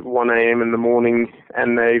at 1 a.m. in the morning,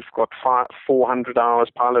 and they've got 400 hours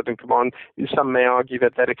pilot and command, some may argue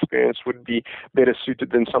that experience would be better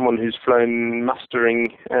suited than someone who's flown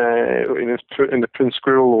mustering in a twin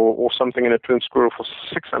squirrel or something in a twin squirrel for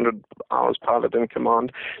 600 hours pilot and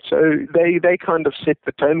command. So they kind of set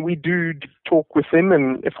the tone. We do talk with them,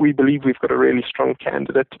 and if we believe we've got a really strong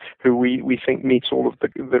candidate who we think meets all of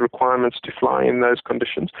the requirements to fly in those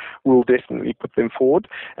conditions, we'll definitely put them forward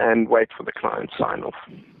and wait for the client sign-off.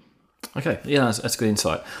 Okay, yeah, that's good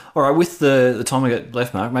insight. All right, with the time we got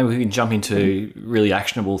left, Mark, maybe we can jump into really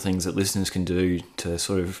actionable things that listeners can do to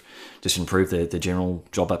sort of just improve their general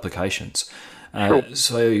job applications. Sure.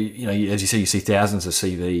 So, as you see thousands of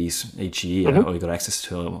CVs each year, or you've got access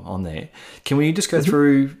to them on there. Can we just go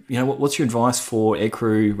through, what's your advice for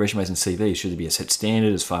aircrew resumes and CVs? Should there be a set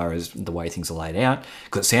standard as far as the way things are laid out?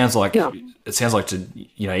 Because it sounds like to,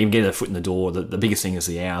 even get a foot in the door, the biggest thing is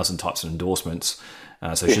the hours and types of endorsements.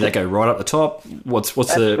 So should that go right up the top? What's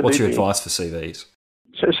your advice for CVs?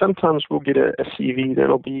 So sometimes we'll get a CV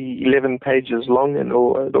that'll be 11 pages long, and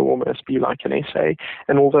it'll almost be like an essay.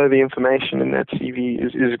 And although the information in that CV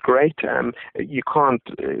is great, you can't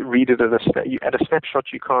read it at a snapshot.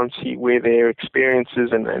 You can't see where their experience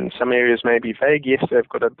is, and some areas may be vague. Yes, they've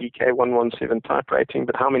got a BK 117 type rating,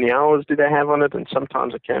 but how many hours do they have on it? And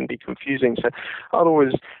sometimes it can be confusing. So I'd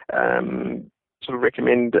always sort of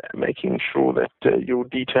recommend making sure that your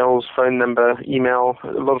details, phone number, email, a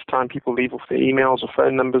lot of time people leave off their emails or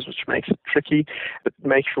phone numbers, which makes it tricky, but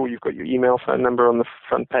make sure you've got your email, phone number on the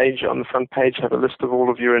front page. On the front page, have a list of all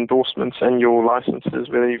of your endorsements and your licenses,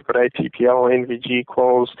 whether you've got ATPL, NVG,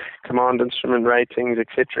 quals, command instrument ratings,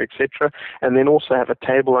 etc., and then also have a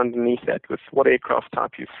table underneath that with what aircraft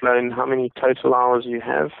type you've flown, how many total hours you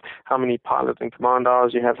have, how many pilot and command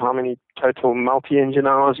hours you have, how many total multi-engine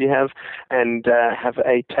hours you have, and have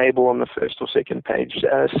a table on the first or second page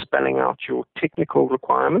spelling out your technical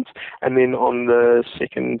requirements, and then on the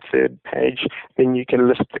second, third page, then you can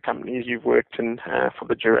list the companies you've worked in for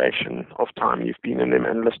the duration of time you've been in them,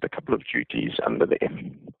 and list a couple of duties under there.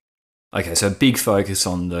 Okay, so big focus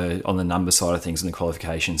on the number side of things and the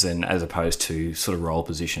qualifications, and as opposed to sort of role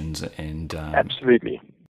positions and absolutely.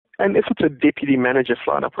 And if it's a deputy manager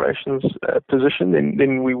flight operations position,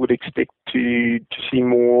 then we would expect to see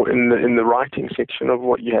more in the writing section of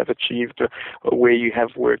what you have achieved, where you have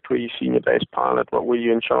worked, where you're senior base pilot, what were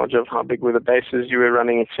you in charge of, how big were the bases you were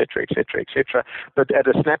running, etc. But at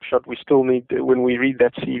a snapshot, we still need, when we read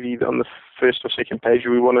that CV on the first or second page,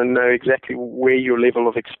 we want to know exactly where your level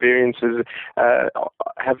of experience is. Are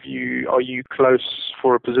you close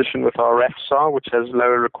for a position with our RFSAR, which has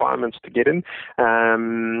lower requirements to get in?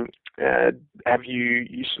 Are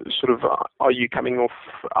you coming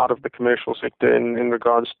out of the commercial sector in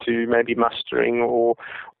regards to maybe mustering or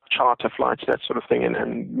charter flights, that sort of thing,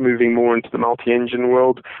 and moving more into the multi-engine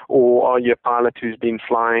world? Or are you a pilot who's been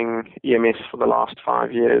flying EMS for the last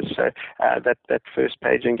 5 years? So that first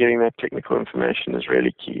page and getting that technical information is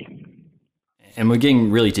really key. And we're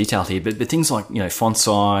getting really detailed here, but things like, font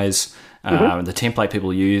size, the template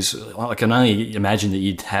people use, I can only imagine that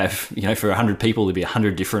you'd have, for 100 people, there'd be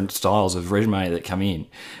 100 different styles of resume that come in.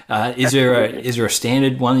 Is there a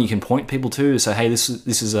standard one you can point people to say, hey, this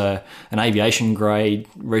is an aviation grade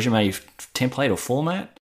resume template or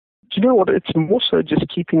format? Do you know what? It's more so just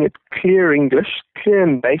keeping it clear and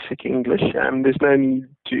basic English. There's no need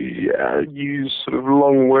to use sort of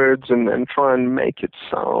long words and try and make it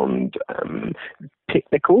sound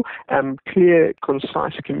technical. Clear,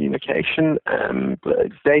 concise communication, the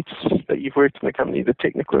dates that you've worked in the company, the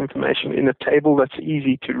technical information in a table that's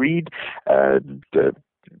easy to read. The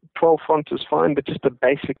 12 font is fine, but just a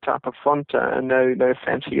basic type of font, no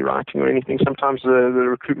fancy writing or anything. Sometimes the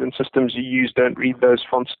recruitment systems you use don't read those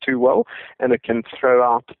fonts too well, and it can throw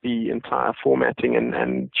out the entire formatting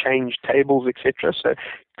and change tables, etc. So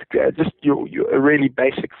just a really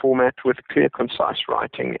basic format with clear, concise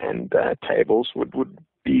writing and tables would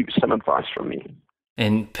be some advice from me.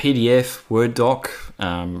 And PDF, Word doc,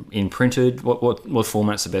 in printed, what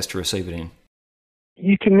format's the best to receive it in?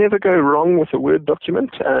 You can never go wrong with a Word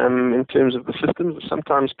document in terms of the systems.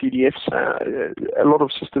 Sometimes PDFs, a lot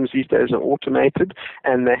of systems these days are automated,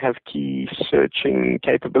 and they have key searching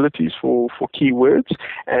capabilities for keywords.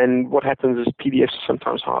 And what happens is PDFs are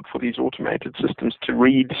sometimes hard for these automated systems to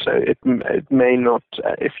read, so it may not,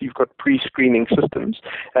 if you've got pre-screening systems,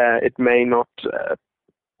 it may not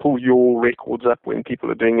pull your records up when people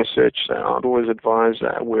are doing a search. So I'd always advise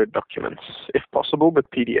Word documents if possible, but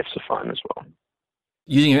PDFs are fine as well.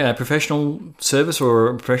 Using a professional service or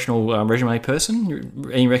a professional resume person,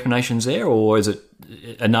 any recommendations there, or is it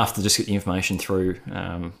enough to just get the information through?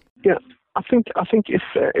 Yeah, I think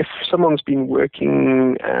if someone's been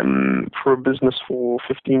working for a business for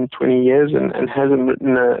 15, 20 years and hasn't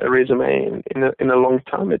written a resume in a long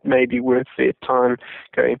time, it may be worth their time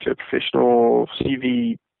going to a professional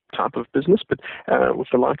CV type of business. But with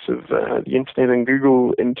the likes of the internet and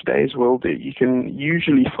Google in today's world, you can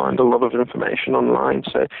usually find a lot of information online.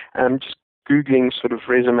 So just Googling sort of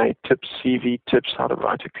resume tips, CV tips, how to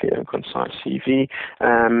write a clear and concise CV,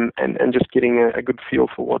 and just getting a good feel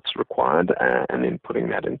for what's required, and then putting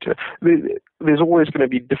that into. There's always going to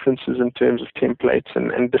be differences in terms of templates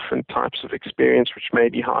and different types of experience, which may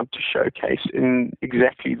be hard to showcase in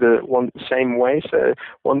exactly the same way. So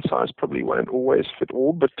one size probably won't always fit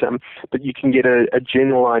all, but you can get a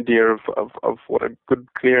general idea of what a good,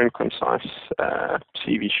 clear and concise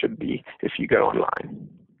CV should be if you go online.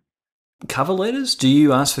 Cover letters? Do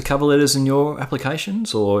you ask for cover letters in your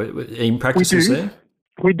applications or in practices there?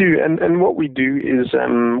 We do, and what we do is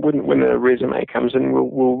when a resume comes in,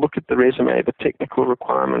 we'll look at the resume, the technical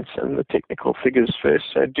requirements and the technical figures first.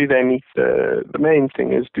 So do they meet the main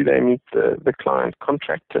thing is, do they meet the client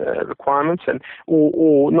contract requirements, and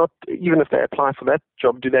or not, even if they apply for that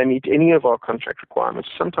job, do they meet any of our contract requirements?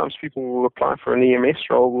 Sometimes people will apply for an EMS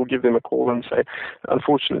role, we'll give them a call and say,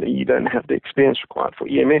 unfortunately, you don't have the experience required for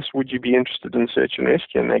EMS, would you be interested in search and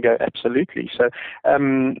rescue? And they go, absolutely. So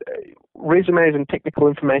resumes and technical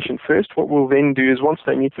information first. What we'll then do is, once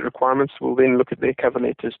they meet the requirements, we'll then look at their cover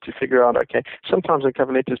letters to figure out, okay, sometimes in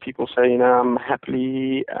cover letters people say, I'm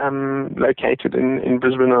happily located in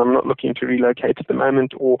Brisbane and I'm not looking to relocate at the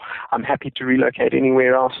moment, or I'm happy to relocate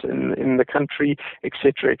anywhere else in the country,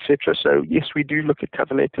 etc., etc. So yes, we do look at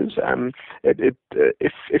cover letters.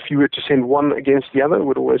 If you were to send one against the other, it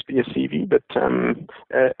would always be a CV, but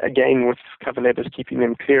again, with cover letters, keeping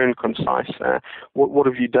them clear and concise. What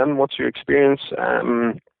have you done? What's your experience?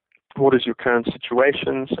 What is your current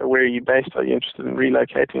situation? So where are you based? Are you interested in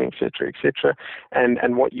relocating, etc., etc.,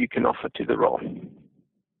 and what you can offer to the role.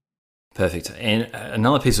 Perfect. And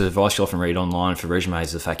another piece of advice you often read online for resumes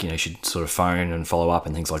is the fact, you should sort of phone and follow up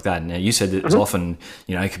and things like that. Now, you said that it's often,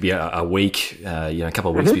 it could be a week, a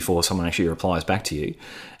couple of weeks before someone actually replies back to you.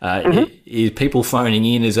 Is people phoning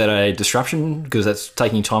in, is that a disruption because that's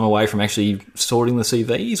taking time away from actually sorting the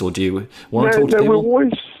CVs, or do you want to talk to people?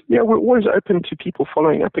 We're always open to people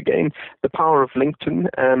following up. Again, the power of LinkedIn.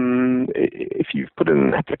 If you've put in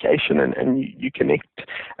an application and you connect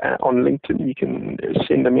on LinkedIn, you can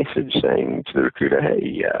send a message saying to the recruiter,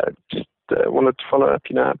 hey, just wanted to follow up.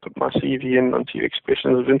 I put my CV in onto your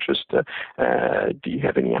expressions of interest. Do you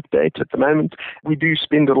have any updates at the moment? We do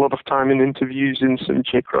spend a lot of time in interviews, in some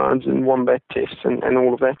check rides and wombat tests and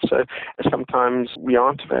all of that. So sometimes we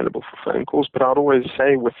aren't available for phone calls, but I'd always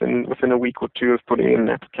say within a week or two of putting in an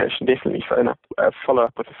application, definitely follow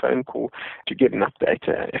up with a phone call to get an update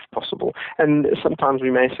if possible. And sometimes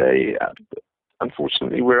we may say,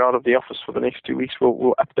 unfortunately, we're out of the office for the next 2 weeks.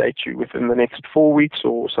 We'll update you within the next 4 weeks,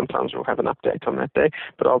 or sometimes we'll have an update on that day.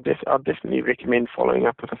 But I'll definitely recommend following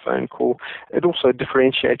up with a phone call. It also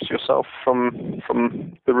differentiates yourself from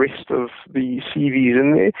the rest of the CVs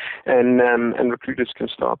in there, and recruiters can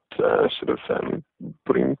start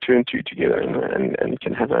putting two and two together and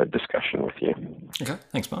can have a discussion with you. Okay,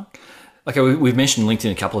 thanks, Mark. Okay, we've mentioned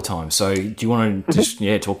LinkedIn a couple of times. So do you want to just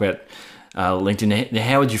talk about LinkedIn?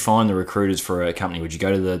 How would you find the recruiters for a company? Would you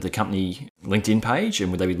go to the company LinkedIn page,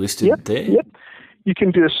 and would they be listed there? Yep. You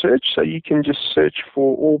can do a search, so you can just search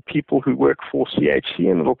for all people who work for CHC,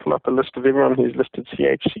 and it'll pull up a list of everyone who's listed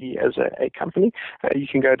CHC as a company. You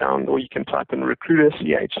can go down, or you can type in recruiter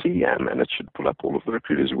CHC, and it should pull up all of the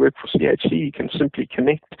recruiters who work for CHC. You can simply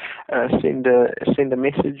connect, send a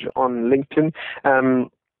message on LinkedIn.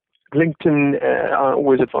 LinkedIn, I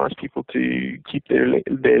always advise people to keep their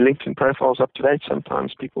LinkedIn profiles up to date.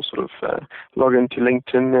 Sometimes people log into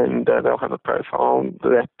LinkedIn and they'll have a profile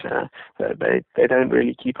that they don't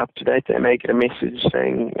really keep up to date. They may get a message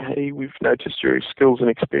saying, "Hey, we've noticed your skills and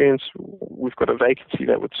experience. We've got a vacancy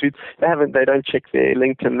that would suit." They don't check their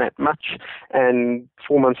LinkedIn that much, and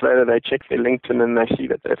 4 months later they check their LinkedIn and they see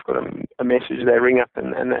that they've got a message. They ring up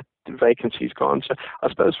and that vacancy's gone. So I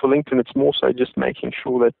suppose for LinkedIn, it's more so just making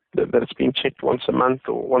sure that it's been checked once a month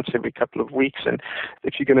or once every couple of weeks. And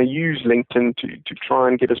if you're going to use LinkedIn to try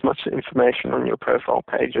and get as much information on your profile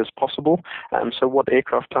page as possible, so what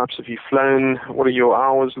aircraft types have you flown? What are your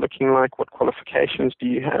hours looking like? What qualifications do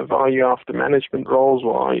you have? Are you after management roles,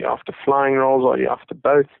 or are you after flying roles? Are you after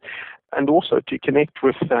both? And also to connect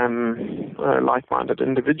with like-minded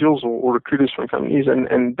individuals or recruiters from companies,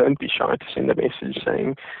 and don't be shy to send a message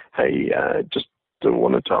saying, "Hey, just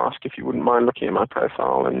wanted to ask if you wouldn't mind looking at my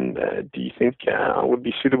profile, and do you think I would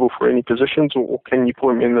be suitable for any positions, or can you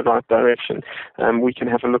point me in the right direction?" We can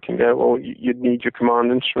have a look and go, "Well, you'd need your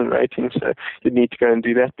command instrument rating, so you'd need to go and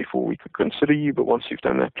do that before we could consider you, but once you've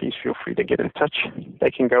done that, please feel free to get in touch."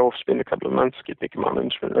 They can go off, spend a couple of months, get their command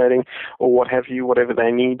instrument rating, or what have you, whatever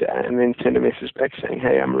they need, and then send a message back saying,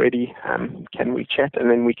 "Hey, I'm ready, can we chat?"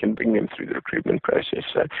 And then we can bring them through the recruitment process.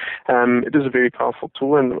 So it is a very powerful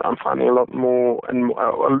tool, and I'm finding a lot more, and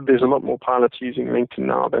there's a lot more pilots using LinkedIn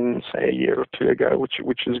now than, say, a year or two ago,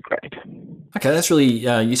 which is great. Okay, that's really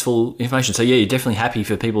useful information. So you're definitely happy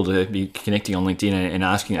for people to be connecting on LinkedIn and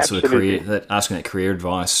asking that sort of asking that career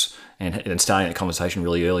advice and starting that conversation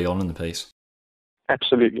really early on in the piece.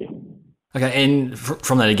 Absolutely. Okay, and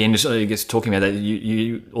from that again, just I guess talking about that,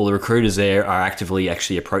 you all the recruiters there are actively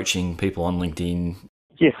actually approaching people on LinkedIn.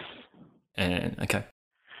 Yes. And okay.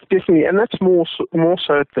 Definitely, and that's more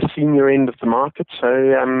so at the senior end of the market. So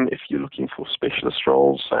if you're looking for specialist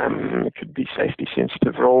roles, it could be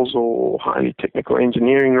safety-sensitive roles or highly technical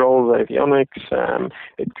engineering roles, avionics.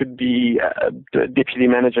 It could be deputy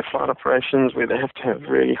manager flight operations, where they have to have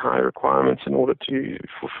really high requirements in order to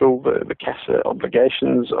fulfill the CASA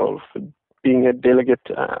obligations of being a delegate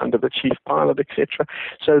under the chief pilot, etc.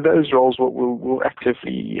 So those roles will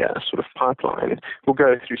actively pipeline. We'll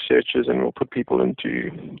go through searches and we'll put people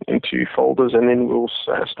into folders, and then we'll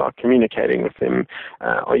start communicating with them.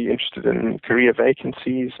 Are you interested in career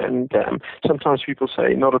vacancies? And sometimes people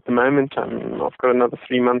say, not at the moment. I've got another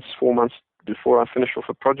 3 months, 4 months before I finish off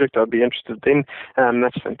a project. I'd be interested then.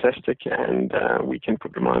 That's fantastic, and we can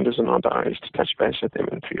put reminders in our diaries to touch base with them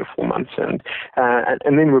in 3 or 4 months, and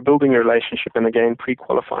then we're building a relationship, and again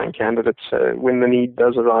pre-qualifying candidates. When the need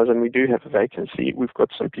does arise and we do have a vacancy, we've got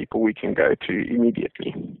some people we can go to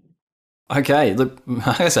immediately. Okay, look,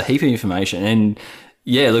 that's a heap of information, and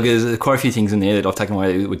yeah, look, there's quite a few things in there that I've taken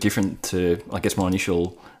away that were different to, I guess, my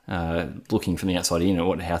initial looking from the outside in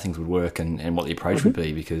at how things would work and what the approach would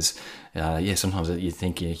be, because sometimes you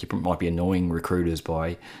think you might be annoying recruiters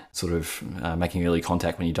by sort of making early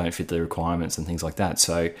contact when you don't fit the requirements and things like that.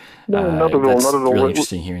 So no, not at all. That's really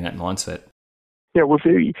interesting hearing that mindset. Yeah, we're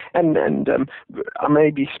very, and I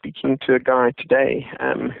may be speaking to a guy today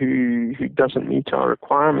who doesn't meet our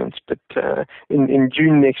requirements, but in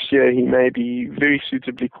June next year he may be very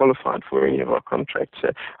suitably qualified for any of our contracts.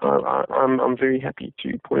 I'm very happy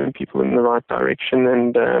to point people in the right direction,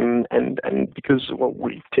 and because what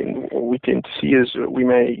we tend to see is we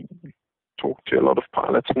may talk to a lot of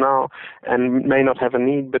pilots now and may not have a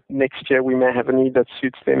need, but next year we may have a need that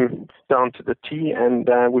suits them down to the T, and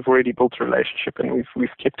we've already built a relationship and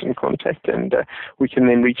we've kept in contact, and we can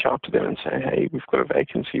then reach out to them and say, hey, we've got a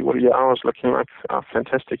vacancy. What are your hours looking like?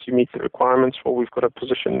 Fantastic, you meet the requirements. Well, we've got a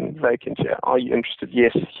position vacancy. Are you interested?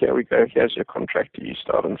 Yes, here we go. Here's your contract. You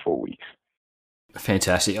start in 4 weeks.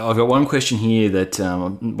 Fantastic. I've got one question here that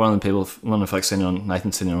one of the folks sent on,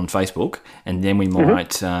 Nathan sent it on Facebook, and then we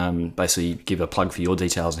might basically give a plug for your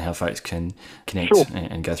details and how folks can connect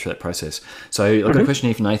and go through that process. So I've got a question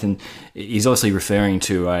here from Nathan. He's obviously referring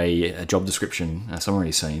to a job description, somewhere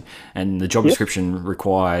he's seen, and the job description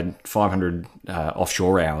required 500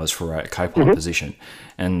 offshore hours for a co-pilot position.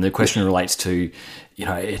 And the question relates to,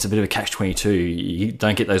 it's a bit of a catch-22. You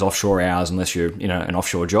don't get those offshore hours unless you're, an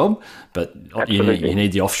offshore job, but you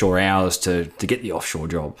need the offshore hours to get the offshore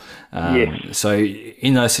job. So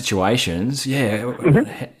in those situations,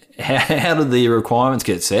 how do the requirements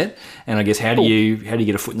get set? And I guess how do you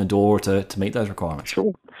get a foot in the door to meet those requirements?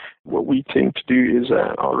 Sure. What we tend to do is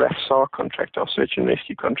our RAFSAR contract, our search and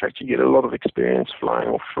rescue contract, you get a lot of experience flying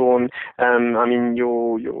offshore. And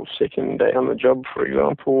your second day on the job, for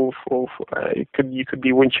example, you could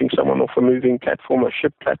be winching someone off a moving platform, a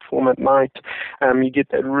ship platform at night. You get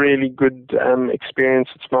that really good experience.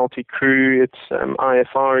 It's multi-crew, it's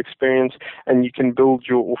IFR experience, and you can build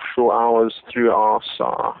your offshore hours through our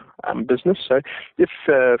SAR business. So if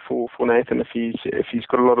for Nathan, if he's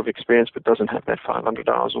got a lot of experience but doesn't have that 500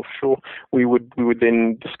 hours offshore, we would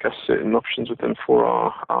then discuss certain options with him for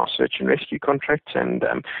our search and rescue contracts. And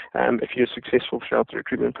if he was successful throughout the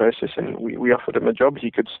recruitment process and we offered him a job,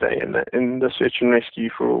 he could stay in the search and rescue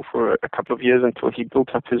for a couple of years until he built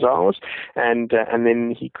up his hours, and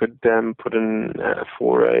then he could put in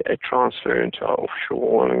for a transfer into our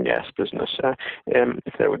offshore oil and gas business,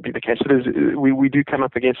 if that would be the case. We do come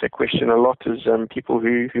up against that question a lot, is people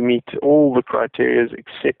who meet all the criteria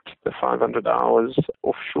except the 500 hours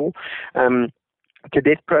offshore.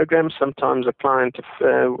 Cadet programs, sometimes a client,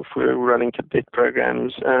 if we're running cadet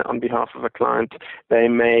programs on behalf of a client, they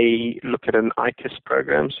may look at an ICAS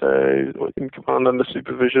program, so in command under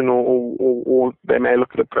supervision, or they may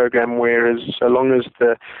look at a program whereas so long as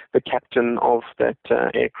the captain of that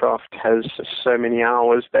aircraft has so many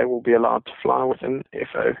hours, they will be allowed to fly with an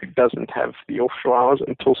FO who doesn't have the offshore hours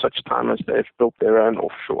until such time as they've built their own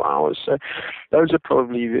offshore hours. So those are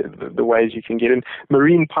probably the ways you can get in.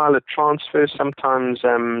 Marine pilot transfer, sometimes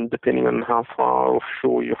depending on how far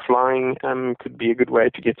offshore you're flying, could be a good way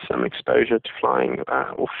to get some exposure to flying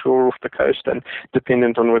offshore off the coast, and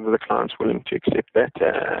dependent on whether the client's willing to accept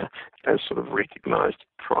that as sort of recognized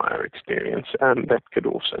prior experience, that could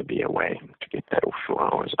also be a way to get that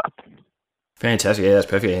offshore hours up. Fantastic. Yeah, that's a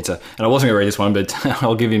perfect answer. And I wasn't going to read this one, but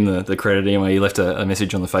I'll give him the credit anyway. He left a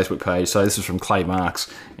message on the Facebook page. So this is from Clay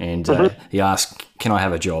Marks, and he asked, can I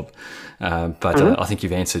have a job? But I think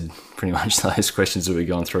you've answered pretty much those questions that we've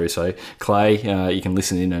gone through. So Clay, you can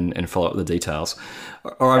listen in and follow up the details.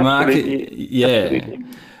 All right, Mark. Absolutely.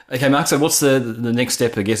 Okay, Mark, so what's the next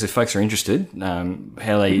step, I guess, if folks are interested,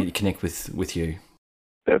 how they connect with you?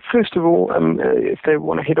 First of all, if they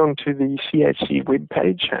want to head on to the CHC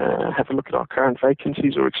webpage, have a look at our current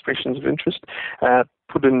vacancies or expressions of interest,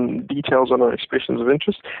 put in details on our expressions of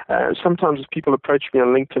interest. Sometimes if people approach me on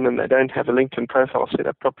LinkedIn and they don't have a LinkedIn profile set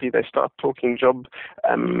up properly, they start talking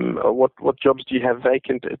what jobs do you have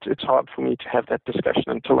vacant? It's hard for me to have that discussion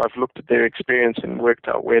until I've looked at their experience and worked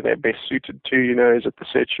out where they're best suited to. Is it the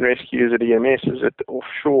search and rescue? Is it EMS? Is it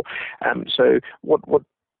offshore? So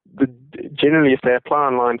generally, if they apply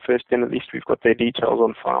online first, then at least we've got their details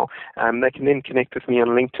on file. They can then connect with me on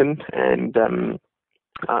LinkedIn, and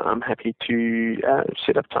I'm happy to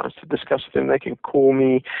set up times to discuss with them. They can call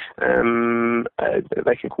me.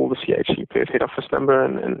 They can call the CHC Perth head office number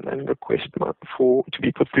and request to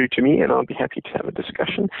be put through to me, and I'll be happy to have a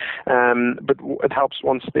discussion. But it helps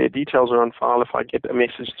once their details are on file. If I get a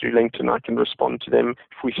message through LinkedIn, I can respond to them.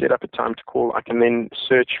 If we set up a time to call, I can then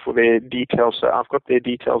search for their details. So I've got their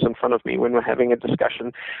details in front of me when we're having a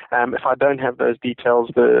discussion. If I don't have those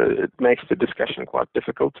details, it makes the discussion quite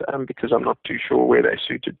difficult because I'm not too sure where they're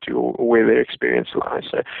suited to or where their experience lies.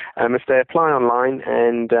 So if they apply online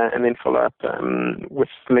and then follow up with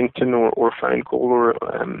LinkedIn or a phone call, or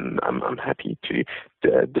I'm happy to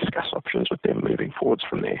discuss options with them moving forwards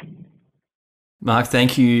from there. Mark,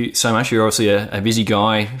 thank you so much. You're obviously a busy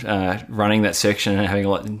guy running that section and having a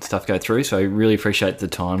lot of stuff go through, so I really appreciate the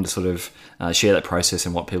time to sort of share that process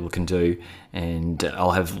and what people can do. And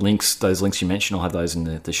I'll have those links you mentioned, I'll have those in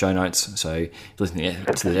the show notes. So if you listen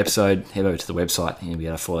to the episode, head over to the website and you'll be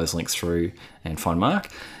able to follow those links through and find Mark.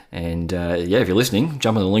 And if you're listening,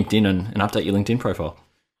 jump on the LinkedIn and update your LinkedIn profile.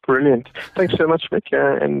 Brilliant. Thanks so much, Mick.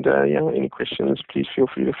 Any questions, please feel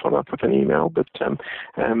free to follow up with an email. But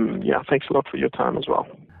thanks a lot for your time as well.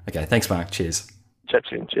 Okay, thanks, Mark. Cheers. Chat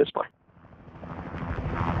soon. Cheers. Bye.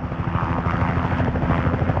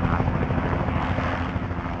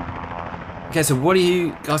 Okay, so what do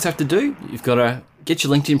you guys have to do? You've got to get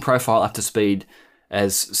your LinkedIn profile up to speed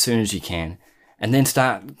as soon as you can, and then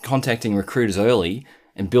start contacting recruiters early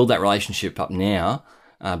and build that relationship up now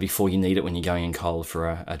before you need it when you're going in cold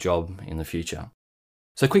for a job in the future.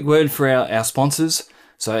 So a quick word for our sponsors.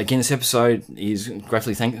 So again, this episode is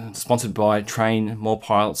gratefully sponsored by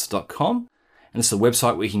trainmorepilots.com. And this is a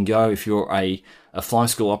website where you can go if you're a flying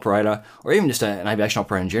school operator or even just an aviation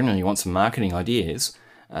operator in general and you want some marketing ideas.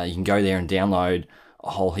 You can go there and download a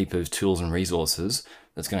whole heap of tools and resources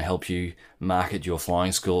that's going to help you market your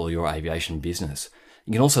flying school or your aviation business.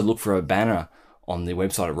 You can also look for a banner on the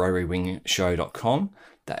website at rotarywingshow.com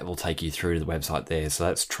that will take you through to the website there. So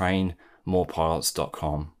that's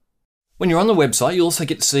trainmorepilots.com. When you're on the website, you also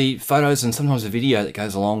get to see photos and sometimes a video that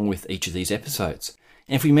goes along with each of these episodes.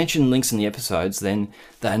 And if we mention links in the episodes, then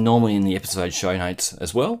they're normally in the episode show notes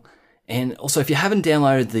as well. And also, if you haven't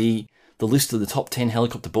downloaded the list of the top 10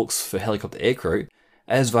 helicopter books for helicopter aircrew,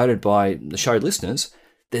 as voted by the show listeners,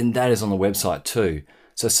 then that is on the website too.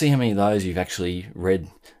 So see how many of those you've actually read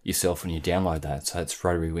yourself when you download that. So that's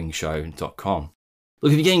rotarywingshow.com.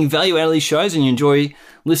 Look, if you're getting value out of these shows and you enjoy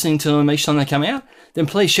listening to them each time they come out, then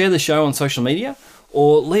please share the show on social media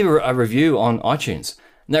or leave a review on iTunes.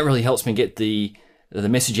 And that really helps me get the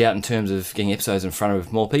message out in terms of getting episodes in front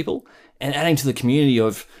of more people and adding to the community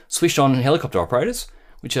of switched on helicopter operators,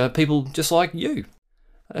 which are people just like you.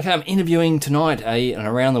 Okay, I'm interviewing tonight an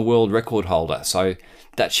around the world record holder, so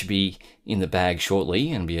that should be in the bag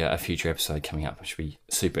shortly and be a future episode coming up, which should be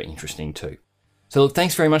super interesting too. So look,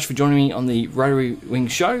 thanks very much for joining me on the Rotary Wing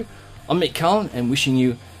Show. I'm Mick Cullen and wishing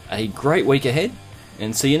you a great week ahead,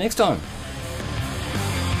 and see you next time.